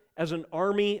account as an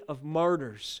army of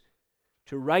martyrs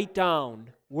to write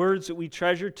down words that we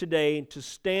treasure today, to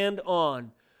stand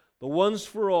on the once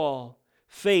for all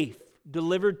faith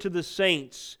delivered to the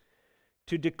saints,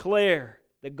 to declare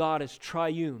that God is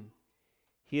triune.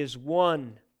 He is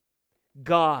one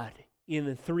God in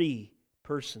the three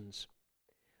persons.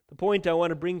 The point I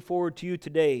want to bring forward to you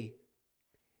today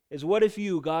is, what if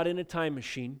you got in a time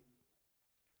machine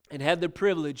and had the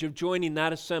privilege of joining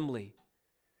that assembly?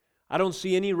 I don't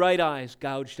see any right eyes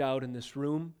gouged out in this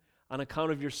room on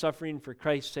account of your suffering for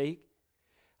Christ's sake.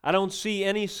 I don't see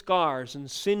any scars and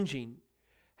singeing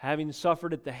having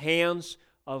suffered at the hands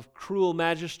of cruel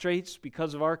magistrates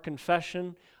because of our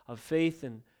confession of faith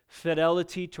and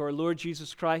fidelity to our Lord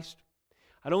Jesus Christ.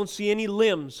 I don't see any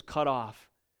limbs cut off.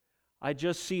 I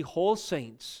just see whole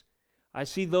saints. I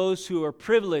see those who are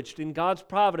privileged in God's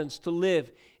providence to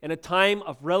live in a time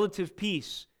of relative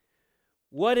peace.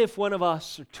 What if one of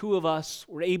us or two of us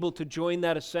were able to join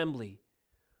that assembly?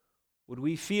 Would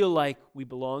we feel like we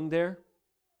belong there?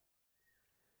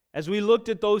 As we looked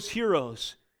at those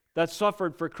heroes that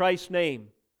suffered for Christ's name,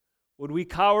 would we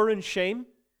cower in shame?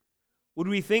 Would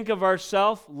we think of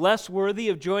ourselves less worthy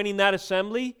of joining that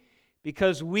assembly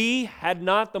because we had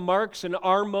not the marks in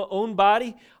our own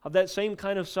body of that same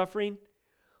kind of suffering?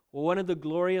 Well, one of the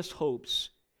glorious hopes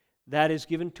that is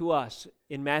given to us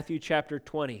in Matthew chapter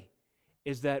 20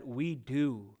 is that we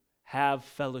do have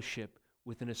fellowship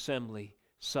with an assembly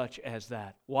such as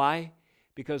that. Why?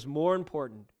 Because more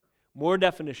important, more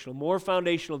definitional, more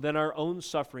foundational than our own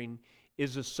suffering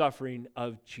is the suffering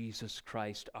of Jesus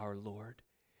Christ our Lord.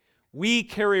 We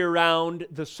carry around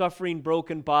the suffering,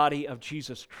 broken body of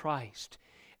Jesus Christ,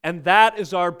 and that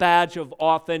is our badge of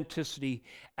authenticity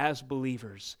as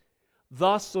believers.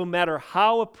 Thus, no matter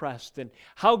how oppressed and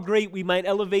how great we might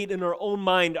elevate in our own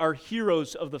mind our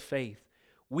heroes of the faith,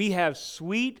 we have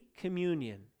sweet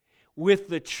communion with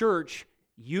the church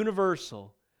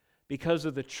universal because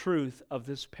of the truth of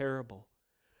this parable.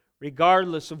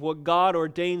 Regardless of what God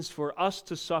ordains for us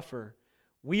to suffer,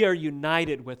 we are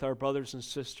united with our brothers and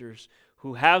sisters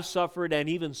who have suffered and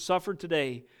even suffer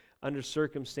today under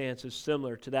circumstances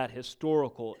similar to that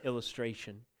historical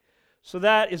illustration. So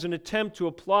that is an attempt to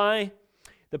apply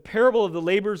the parable of the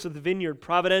laborers of the vineyard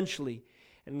providentially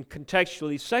and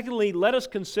contextually. Secondly, let us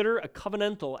consider a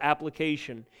covenantal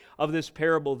application of this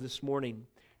parable this morning.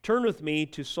 Turn with me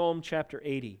to Psalm chapter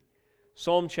 80.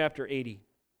 Psalm chapter 80.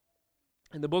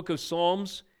 In the book of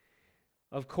Psalms,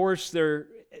 of course, there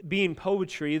being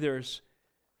poetry, there's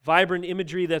vibrant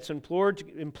imagery that's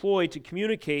employed to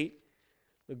communicate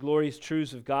the glorious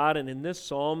truths of God, and in this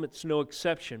psalm, it's no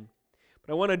exception.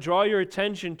 But I want to draw your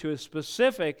attention to a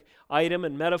specific item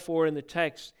and metaphor in the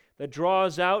text that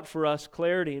draws out for us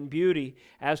clarity and beauty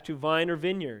as to vine or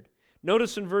vineyard.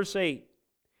 Notice in verse 8,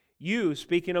 you,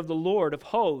 speaking of the Lord of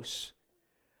hosts,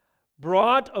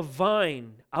 brought a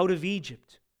vine out of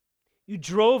Egypt. You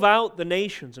drove out the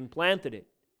nations and planted it.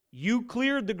 You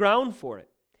cleared the ground for it.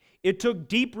 It took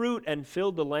deep root and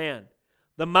filled the land.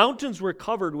 The mountains were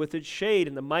covered with its shade,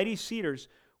 and the mighty cedars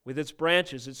with its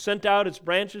branches. It sent out its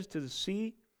branches to the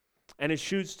sea and its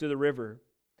shoots to the river.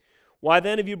 Why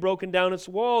then have you broken down its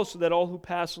walls so that all who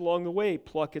pass along the way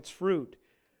pluck its fruit?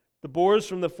 The boars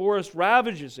from the forest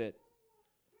ravages it,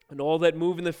 and all that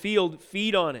move in the field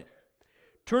feed on it.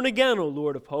 Turn again, O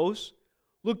Lord of hosts.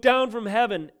 Look down from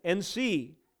heaven and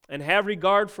see, and have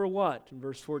regard for what? In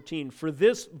verse 14, for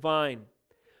this vine,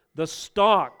 the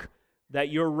stalk that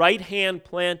your right hand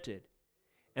planted,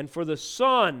 and for the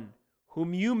son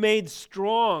whom you made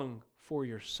strong for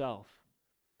yourself.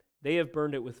 They have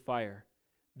burned it with fire.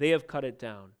 They have cut it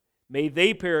down. May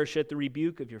they perish at the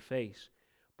rebuke of your face.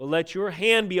 But let your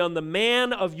hand be on the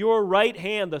man of your right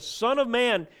hand, the Son of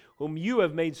Man, whom you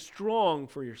have made strong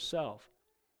for yourself.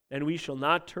 And we shall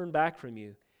not turn back from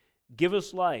you. Give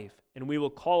us life, and we will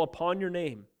call upon your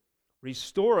name.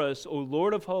 Restore us, O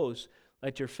Lord of hosts.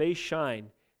 Let your face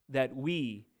shine, that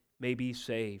we may be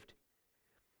saved.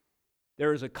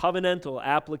 There is a covenantal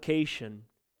application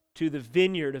to the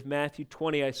vineyard of Matthew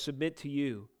 20 I submit to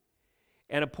you.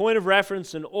 And a point of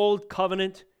reference in Old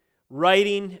Covenant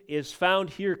writing is found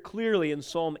here clearly in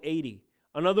Psalm 80.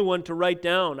 Another one to write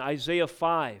down, Isaiah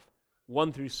 5,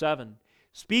 1 through 7.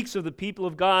 Speaks of the people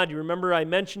of God. You remember I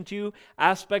mentioned to you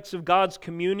aspects of God's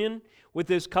communion with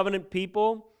His covenant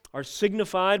people are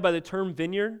signified by the term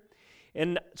vineyard.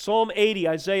 In Psalm 80,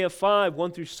 Isaiah 5,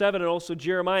 1 through 7, and also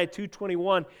Jeremiah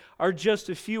 2:21 are just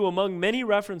a few among many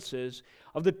references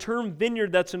of the term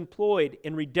vineyard that's employed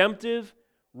in redemptive,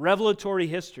 revelatory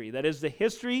history. That is the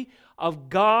history of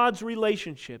God's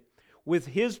relationship with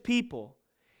His people.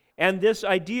 And this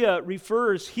idea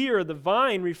refers here, the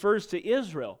vine refers to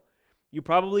Israel. You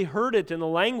probably heard it in the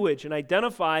language and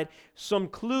identified some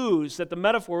clues that the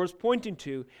metaphor was pointing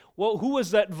to. Well, who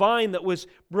was that vine that was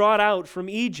brought out from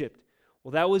Egypt?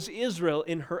 Well, that was Israel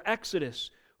in her exodus,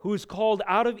 who was called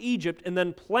out of Egypt and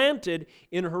then planted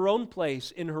in her own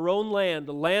place, in her own land,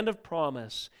 the land of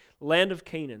promise, land of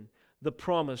Canaan, the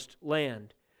promised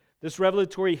land. This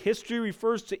revelatory history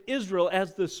refers to Israel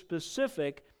as the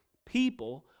specific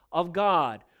people of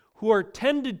God, who are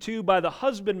tended to by the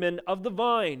husbandman of the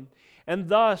vine, and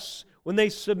thus, when they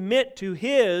submit to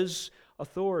His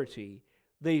authority,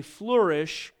 they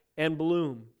flourish and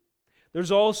bloom.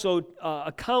 There's also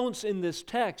accounts in this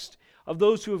text of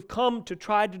those who have come to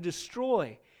try to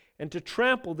destroy and to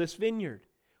trample this vineyard.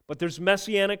 But there's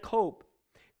messianic hope,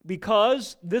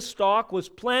 because this stalk was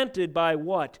planted by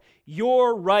what?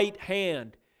 Your right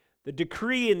hand. The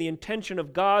decree and the intention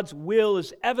of God's will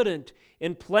is evident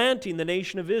in planting the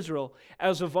nation of Israel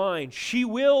as a vine. She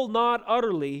will not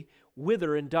utterly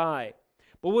wither and die,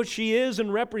 but what she is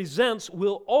and represents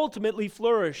will ultimately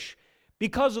flourish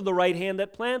because of the right hand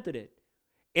that planted it.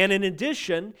 And in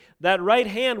addition, that right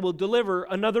hand will deliver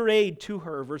another aid to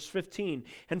her. Verse 15,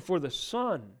 and for the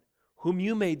son whom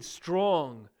you made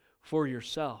strong for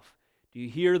yourself. Do you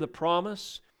hear the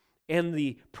promise and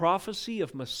the prophecy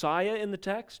of Messiah in the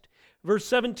text? Verse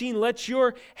 17, let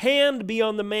your hand be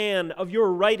on the man of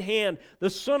your right hand,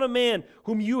 the Son of Man,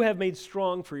 whom you have made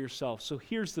strong for yourself. So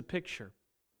here's the picture.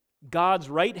 God's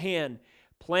right hand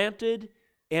planted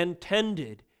and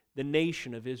tended the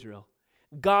nation of Israel.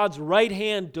 God's right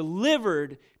hand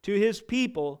delivered to His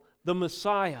people the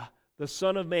Messiah, the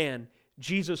Son of Man,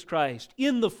 Jesus Christ,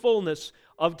 in the fullness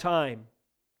of time.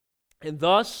 And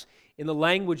thus, in the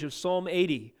language of Psalm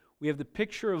 80, we have the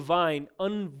picture of vine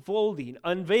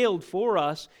unveiled for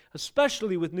us,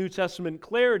 especially with New Testament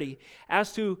clarity,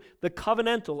 as to the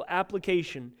covenantal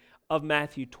application of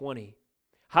Matthew 20.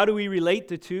 How do we relate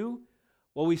the two?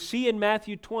 Well, we see in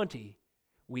Matthew 20,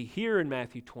 we hear in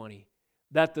Matthew 20,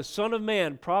 that the Son of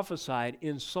Man prophesied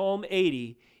in Psalm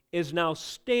 80 is now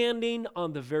standing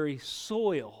on the very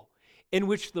soil in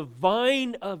which the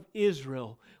vine of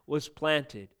Israel was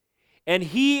planted. And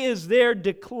He is there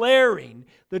declaring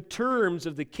the terms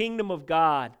of the kingdom of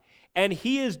God. And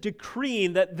He is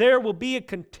decreeing that there will be a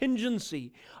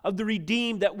contingency of the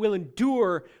redeemed that will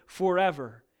endure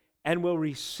forever and will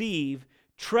receive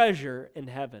treasure in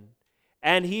heaven.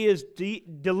 And He is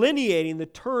delineating the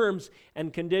terms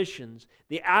and conditions,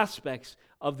 the aspects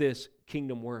of this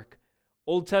kingdom work.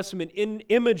 Old Testament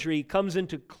imagery comes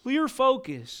into clear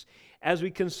focus as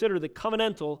we consider the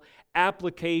covenantal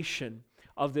application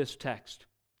of this text.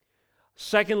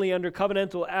 Secondly, under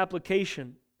covenantal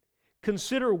application,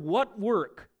 consider what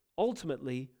work,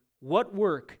 ultimately, what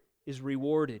work is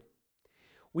rewarded.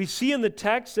 We see in the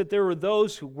text that there were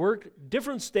those who worked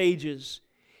different stages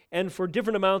and for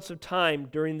different amounts of time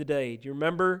during the day. Do you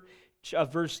remember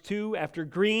verse 2? After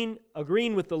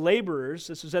agreeing with the laborers,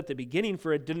 this is at the beginning,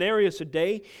 for a denarius a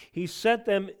day, He sent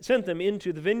them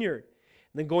into the vineyard.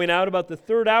 And then going out about the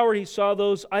third hour, He saw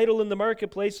those idle in the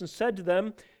marketplace and said to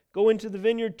them, go into the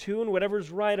vineyard too, and whatever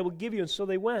is right I will give you. And so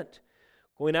they went.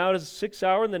 Going out at the 6th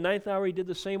hour, and the 9th hour He did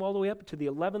the same all the way up to the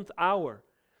 11th hour.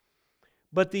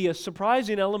 But the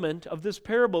surprising element of this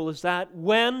parable is that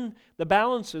when the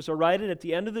balances are righted at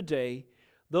the end of the day,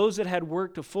 those that had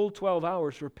worked a full 12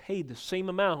 hours were paid the same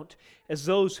amount as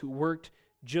those who worked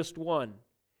just one.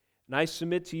 And I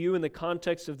submit to you, in the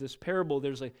context of this parable,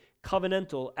 there's a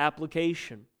covenantal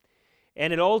application.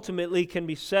 And it ultimately can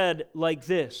be said like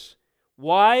this.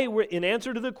 In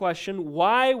answer to the question,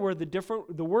 why were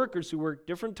the workers who worked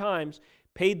different times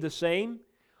paid the same?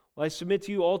 Well, I submit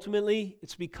to you, ultimately,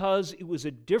 it's because it was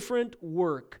a different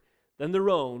work than their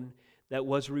own that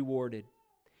was rewarded.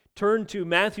 Turn to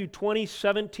Matthew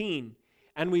 20:17,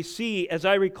 and we see, as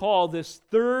I recall, this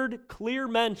third clear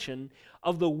mention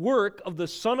of the work of the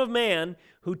Son of Man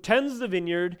who tends the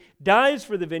vineyard, dies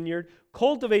for the vineyard,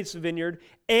 cultivates the vineyard,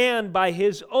 and by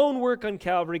His own work on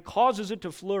Calvary causes it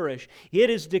to flourish. It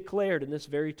is declared in this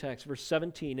very text, verse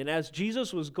 17, and as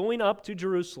Jesus was going up to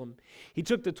Jerusalem, He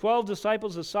took the 12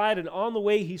 disciples aside, and on the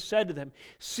way He said to them,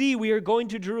 see, we are going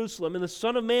to Jerusalem, and the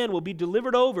Son of Man will be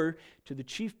delivered over to the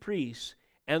chief priests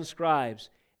and scribes,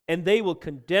 and they will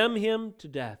condemn Him to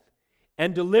death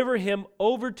and deliver Him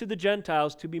over to the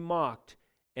Gentiles to be mocked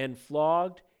and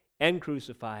flogged and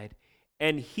crucified,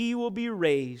 and He will be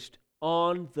raised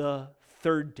on the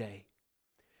third day.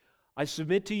 I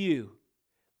submit to you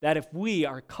that if we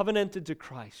are covenanted to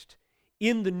Christ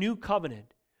in the new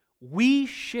covenant, we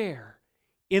share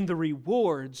in the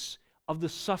rewards of the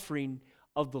suffering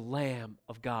of the Lamb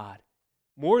of God.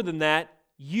 More than that,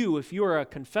 you, if you are a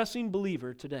confessing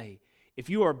believer today, if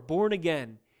you are born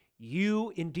again,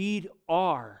 you indeed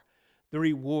are the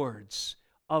rewards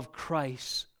of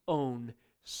Christ's own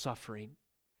suffering.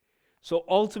 So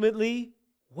ultimately,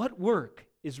 what work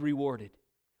is rewarded?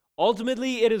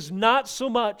 Ultimately, it is not so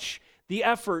much the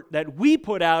effort that we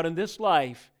put out in this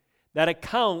life that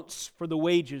accounts for the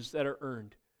wages that are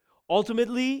earned.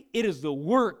 Ultimately, it is the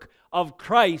work of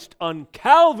Christ on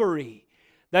Calvary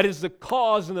that is the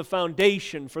cause and the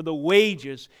foundation for the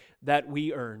wages that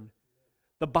we earn.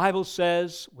 The Bible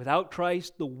says, without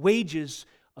Christ, the wages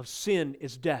of sin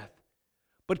is death.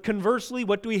 But conversely,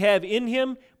 what do we have in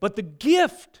Him? But the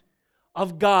gift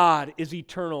of God is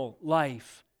eternal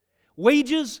life.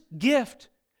 Wages, gift.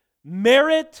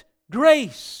 Merit,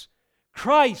 grace.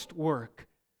 Christ work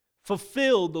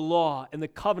fulfilled the law and the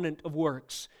covenant of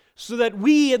works, so that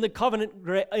we in the covenant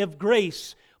of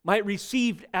grace might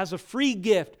receive as a free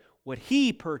gift what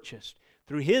He purchased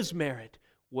through His merit,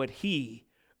 what He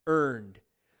earned.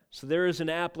 So there is an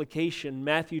application,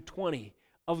 Matthew 20,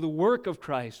 of the work of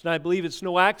Christ. And I believe it's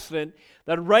no accident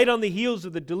that right on the heels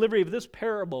of the delivery of this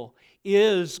parable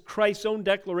is Christ's own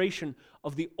declaration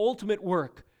of the ultimate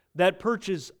work that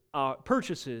purchases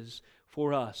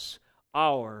for us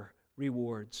our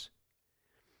rewards.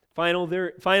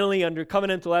 Finally, under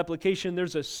covenantal application,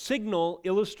 there's a signal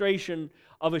illustration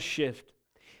of a shift.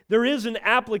 There is an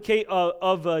application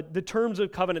of the terms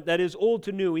of covenant that is old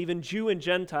to new, even Jew and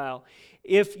Gentile.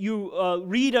 If you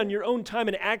read on your own time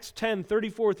in Acts 10,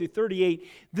 34 through 38,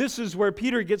 this is where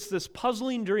Peter gets this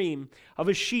puzzling dream of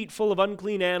a sheet full of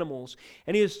unclean animals,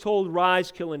 and he is told,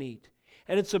 "Rise, kill, and eat."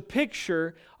 And it's a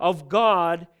picture of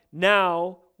God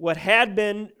now, what had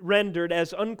been rendered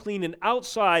as unclean and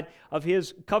outside of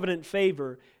His covenant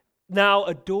favor. Now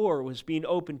a door was being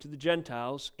opened to the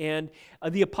Gentiles, and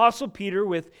the Apostle Peter,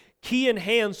 with key in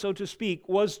hand, so to speak,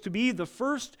 was to be the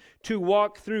first to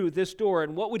walk through this door.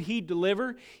 And what would he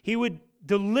deliver? He would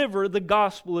deliver the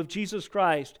gospel of Jesus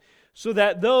Christ, so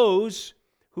that those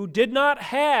who did not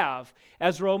have,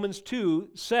 as Romans 2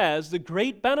 says, the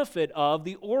great benefit of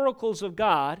the oracles of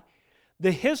God,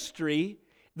 the history,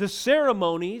 the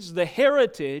ceremonies, the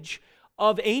heritage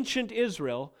of ancient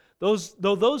Israel,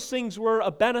 though those things were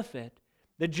a benefit,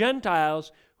 the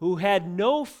Gentiles who had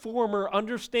no former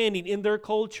understanding in their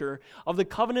culture of the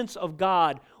covenants of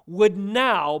God would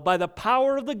now, by the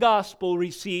power of the gospel,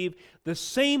 receive the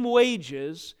same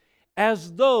wages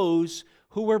as those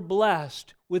who were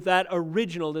blessed with that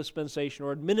original dispensation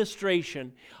or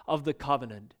administration of the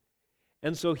covenant.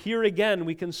 And so here again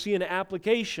we can see an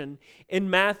application in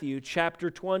Matthew chapter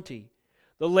 20.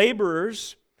 The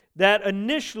laborers that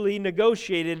initially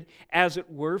negotiated, as it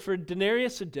were, for a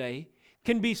denarius a day,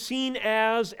 can be seen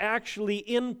as actually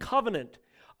in covenant.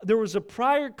 There was a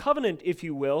prior covenant, if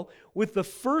you will, with the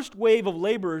first wave of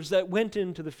laborers that went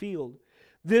into the field.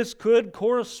 This could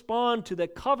correspond to the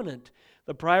covenant,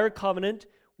 the prior covenant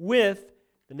with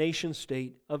the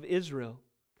nation-state of Israel.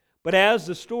 But as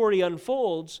the story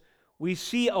unfolds, we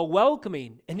see a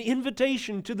welcoming, an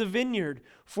invitation to the vineyard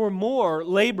for more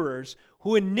laborers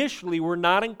who initially were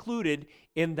not included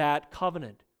in that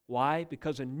covenant. Why?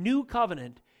 Because a new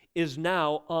covenant is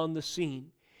now on the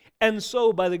scene. And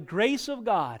so, by the grace of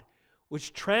God,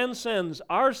 which transcends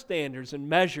our standards and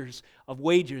measures of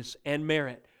wages and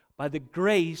merit, by the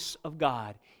grace of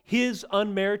God, His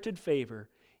unmerited favor,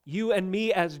 you and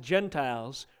me as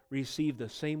Gentiles receive the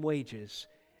same wages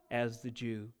as the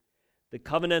Jew. The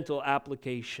covenantal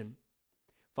application.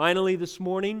 Finally, this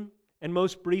morning, and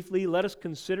most briefly, let us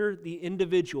consider the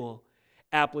individual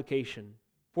application.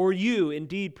 For you,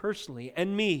 indeed, personally,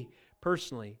 and me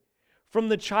personally. From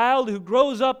the child who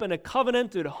grows up in a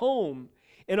covenanted home,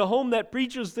 in a home that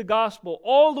preaches the gospel,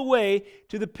 all the way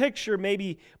to the picture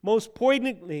maybe most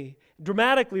poignantly,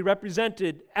 dramatically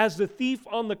represented as the thief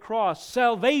on the cross,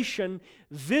 salvation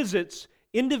visits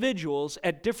individuals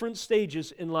at different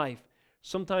stages in life,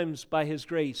 sometimes by His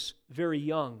grace, very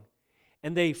young.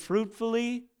 And they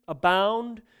fruitfully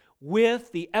abound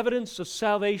with the evidence of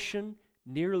salvation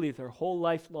nearly their whole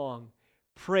life long.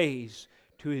 Praise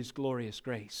to His glorious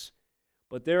grace.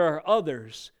 But there are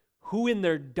others who in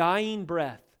their dying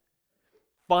breath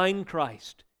find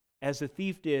Christ, as the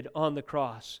thief did on the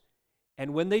cross.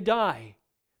 And when they die,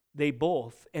 they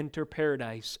both enter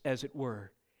paradise, as it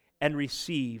were, and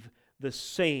receive the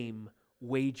same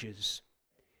wages.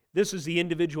 This is the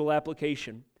individual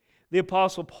application. The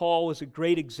Apostle Paul was a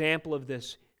great example of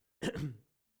this,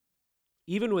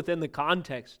 even within the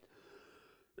context,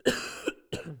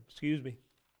 excuse me,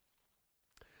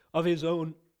 of his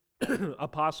own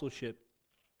apostleship.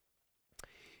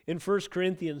 In 1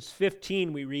 Corinthians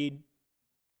 15, we read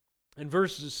in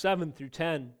verses 7 through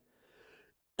 10,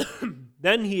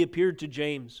 Then he appeared to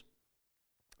James,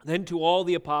 then to all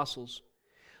the apostles.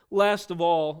 Last of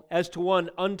all, as to one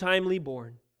untimely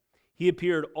born, he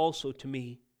appeared also to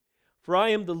me. For I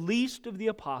am the least of the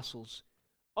apostles,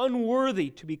 unworthy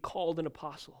to be called an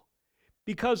apostle,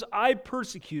 because I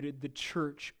persecuted the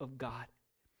church of God.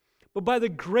 But by the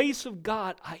grace of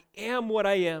God, I am what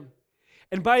I am.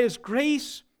 And by His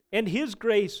grace, and His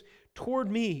grace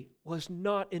toward me was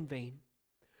not in vain.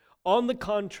 On the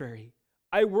contrary,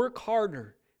 I work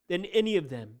harder than any of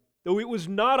them, though it was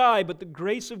not I, but the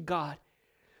grace of God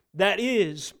that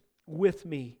is with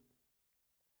me.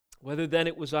 Whether then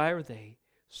it was I or they,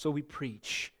 so we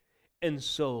preach, and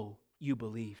so you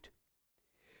believed.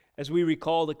 As we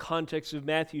recall the context of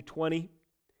Matthew 20,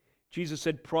 Jesus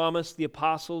had promised the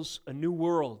apostles a new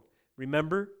world.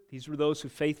 Remember, these were those who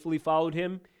faithfully followed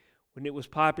Him when it was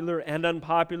popular and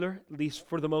unpopular, at least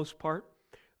for the most part,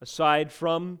 aside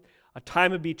from a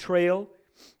time of betrayal,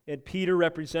 and Peter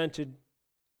represented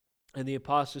in the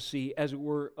apostasy, as it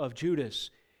were, of Judas.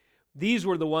 These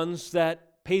were the ones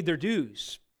that paid their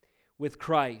dues with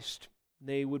Christ.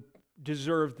 They would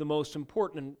deserve the most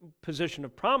important position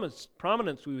of prominence,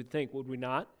 we would think, would we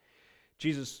not?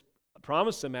 Jesus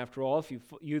promised them, after all, if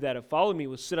you that have followed me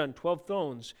will sit on 12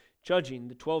 thrones, judging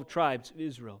the 12 tribes of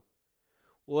Israel.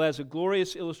 Well, as a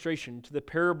glorious illustration to the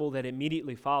parable that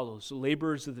immediately follows, the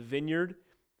laborers of the vineyard,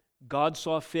 God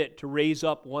saw fit to raise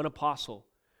up one apostle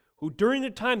who, during the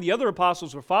time the other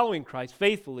apostles were following Christ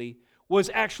faithfully,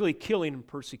 was actually killing and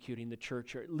persecuting the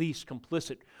church, or at least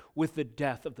complicit with the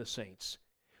death of the saints,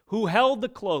 who held the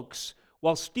cloaks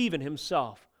while Stephen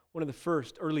himself, one of the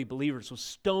first early believers, was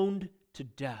stoned to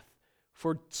death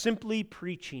for simply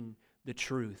preaching the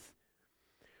truth.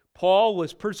 Paul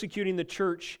was persecuting the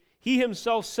church, he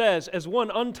himself says, as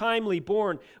one untimely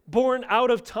born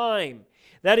out of time,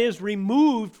 that is,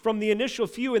 removed from the initial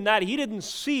few, in that he didn't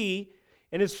see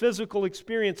in his physical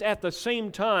experience at the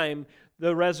same time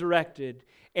the resurrected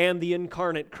and the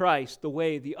incarnate Christ, the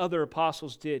way the other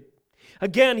apostles did.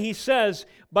 Again, he says,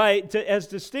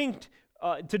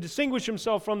 to distinguish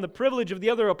himself from the privilege of the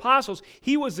other apostles,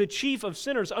 he was the chief of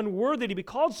sinners, unworthy to be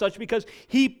called such, because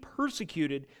he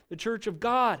persecuted the church of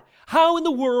God. How in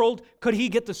the world could he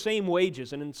get the same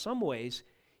wages? And in some ways,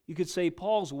 you could say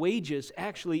Paul's wages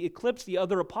actually eclipse the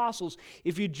other apostles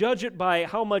if you judge it by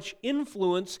how much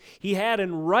influence he had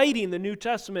in writing the New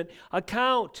Testament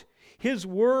account. His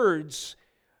words,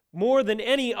 more than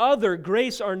any other,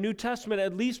 grace our New Testament,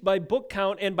 at least by book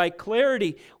count and by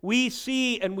clarity. We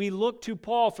see and we look to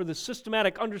Paul for the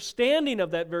systematic understanding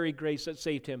of that very grace that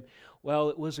saved him. Well,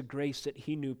 it was a grace that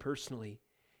he knew personally.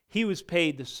 He was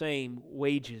paid the same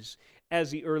wages as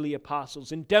the early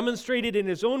apostles, and demonstrated in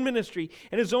his own ministry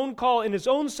and his own call and his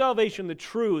own salvation the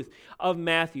truth of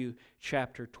Matthew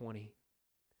chapter 20.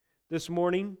 This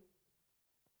morning,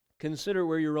 consider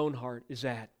where your own heart is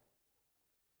at.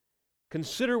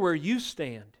 Consider where you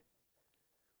stand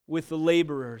with the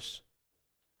laborers,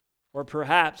 or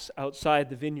perhaps outside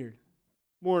the vineyard.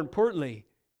 More importantly,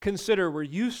 consider where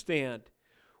you stand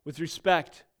with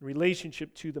respect and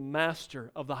relationship to the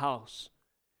master of the house.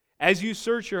 As you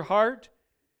search your heart,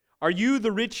 are you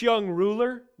the rich young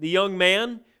ruler, the young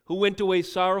man who went away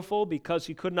sorrowful because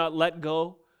he could not let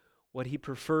go what he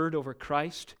preferred over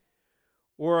Christ?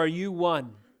 Or are you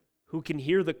one who can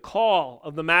hear the call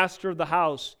of the master of the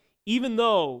house, even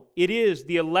though it is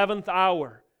the 11th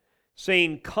hour,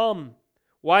 saying, "Come,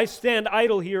 why stand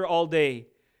idle here all day?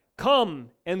 Come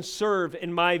and serve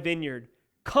in my vineyard.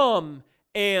 Come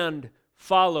and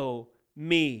follow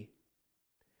me."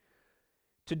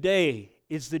 Today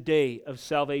is the day of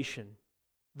salvation.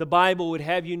 The Bible would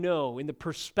have you know, in the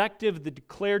perspective of the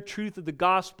declared truth of the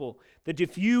gospel, that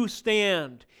if you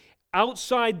stand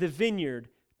outside the vineyard,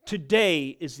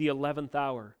 today is the 11th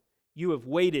hour. You have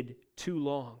waited too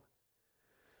long.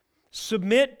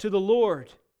 Submit to the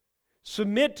Lord.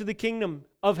 Submit to the kingdom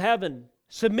of heaven.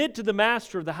 Submit to the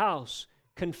master of the house.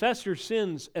 Confess your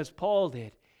sins as Paul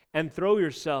did, and throw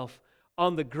yourself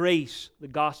on the grace, the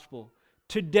gospel.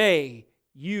 Today,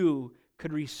 you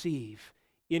could receive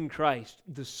in Christ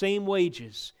the same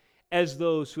wages as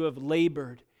those who have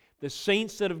labored, the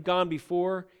saints that have gone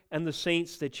before and the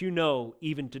saints that you know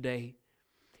even today.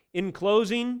 In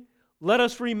closing, let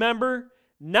us remember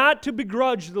not to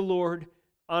begrudge the Lord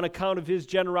on account of His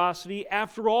generosity.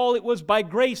 After all, it was by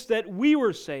grace that we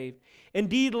were saved.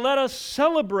 Indeed, let us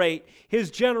celebrate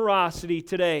His generosity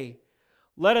today.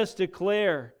 Let us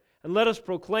declare and let us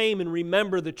proclaim and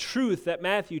remember the truth that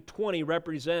Matthew 20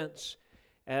 represents.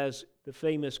 As the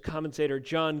famous commentator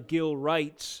John Gill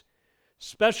writes,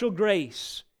 special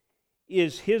grace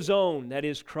is His own, that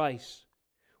is Christ,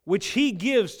 which He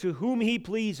gives to whom He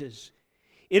pleases.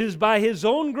 It is by His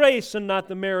own grace and not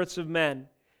the merits of men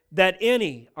that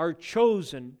any are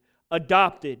chosen,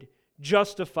 adopted,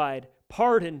 justified,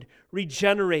 pardoned,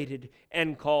 regenerated,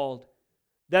 and called.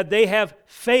 That they have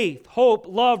faith, hope,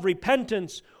 love,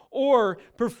 repentance, or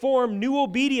perform new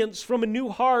obedience from a new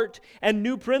heart and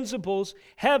new principles.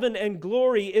 Heaven and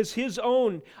glory is His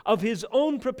own, of His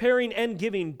own preparing and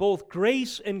giving. Both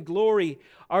grace and glory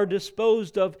are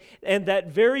disposed of, and that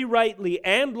very rightly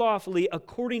and lawfully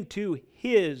according to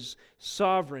His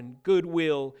sovereign good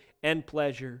will and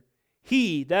pleasure.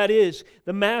 He, that is,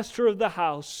 the master of the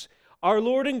house, our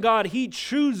Lord and God, He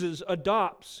chooses,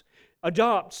 adopts,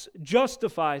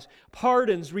 justifies,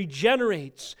 pardons,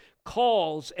 regenerates,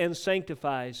 calls, and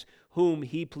sanctifies whom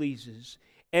He pleases,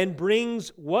 and brings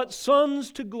what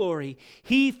sons to glory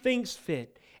He thinks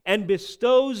fit, and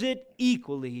bestows it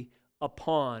equally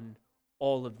upon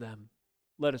all of them.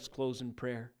 Let us close in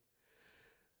prayer.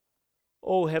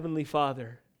 Oh, Heavenly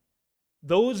Father,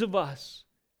 those of us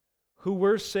who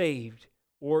were saved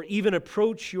or even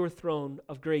approach Your throne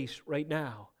of grace right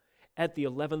now at the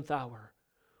 11th hour,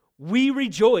 we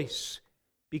rejoice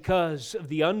because of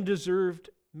the undeserved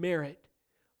merit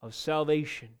of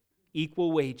salvation,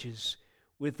 equal wages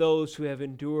with those who have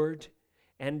endured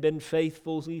and been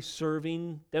faithfully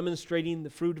serving, demonstrating the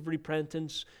fruit of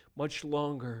repentance much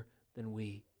longer than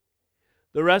we.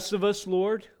 The rest of us,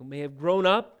 Lord, who may have grown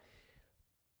up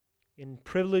in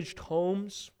privileged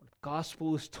homes, where the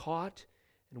gospel was taught,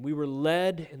 and we were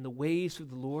led in the ways of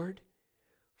the Lord,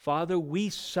 Father, we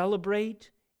celebrate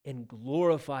and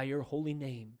glorify Your holy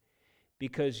name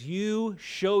because You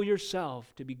show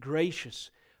Yourself to be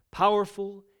gracious,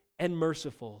 powerful, and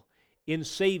merciful in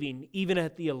saving, even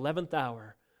at the 11th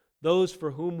hour, those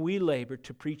for whom we labor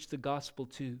to preach the gospel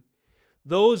to.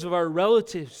 Those of our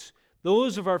relatives,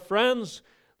 those of our friends,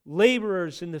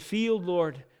 laborers in the field,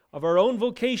 Lord, of our own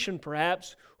vocation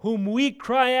perhaps, whom we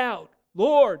cry out,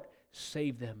 Lord,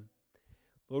 save them.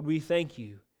 Lord, we thank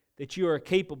You that You are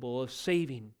capable of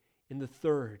saving in the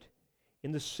 3rd,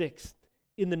 in the 6th,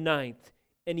 in the 9th,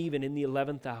 and even in the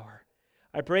 11th hour.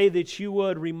 I pray that You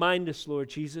would remind us, Lord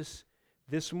Jesus,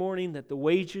 this morning that the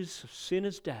wages of sin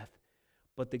is death,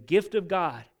 but the gift of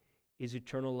God is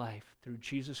eternal life through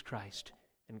Jesus Christ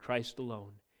and Christ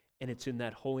alone. And it's in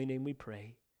that holy name we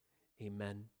pray.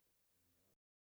 Amen.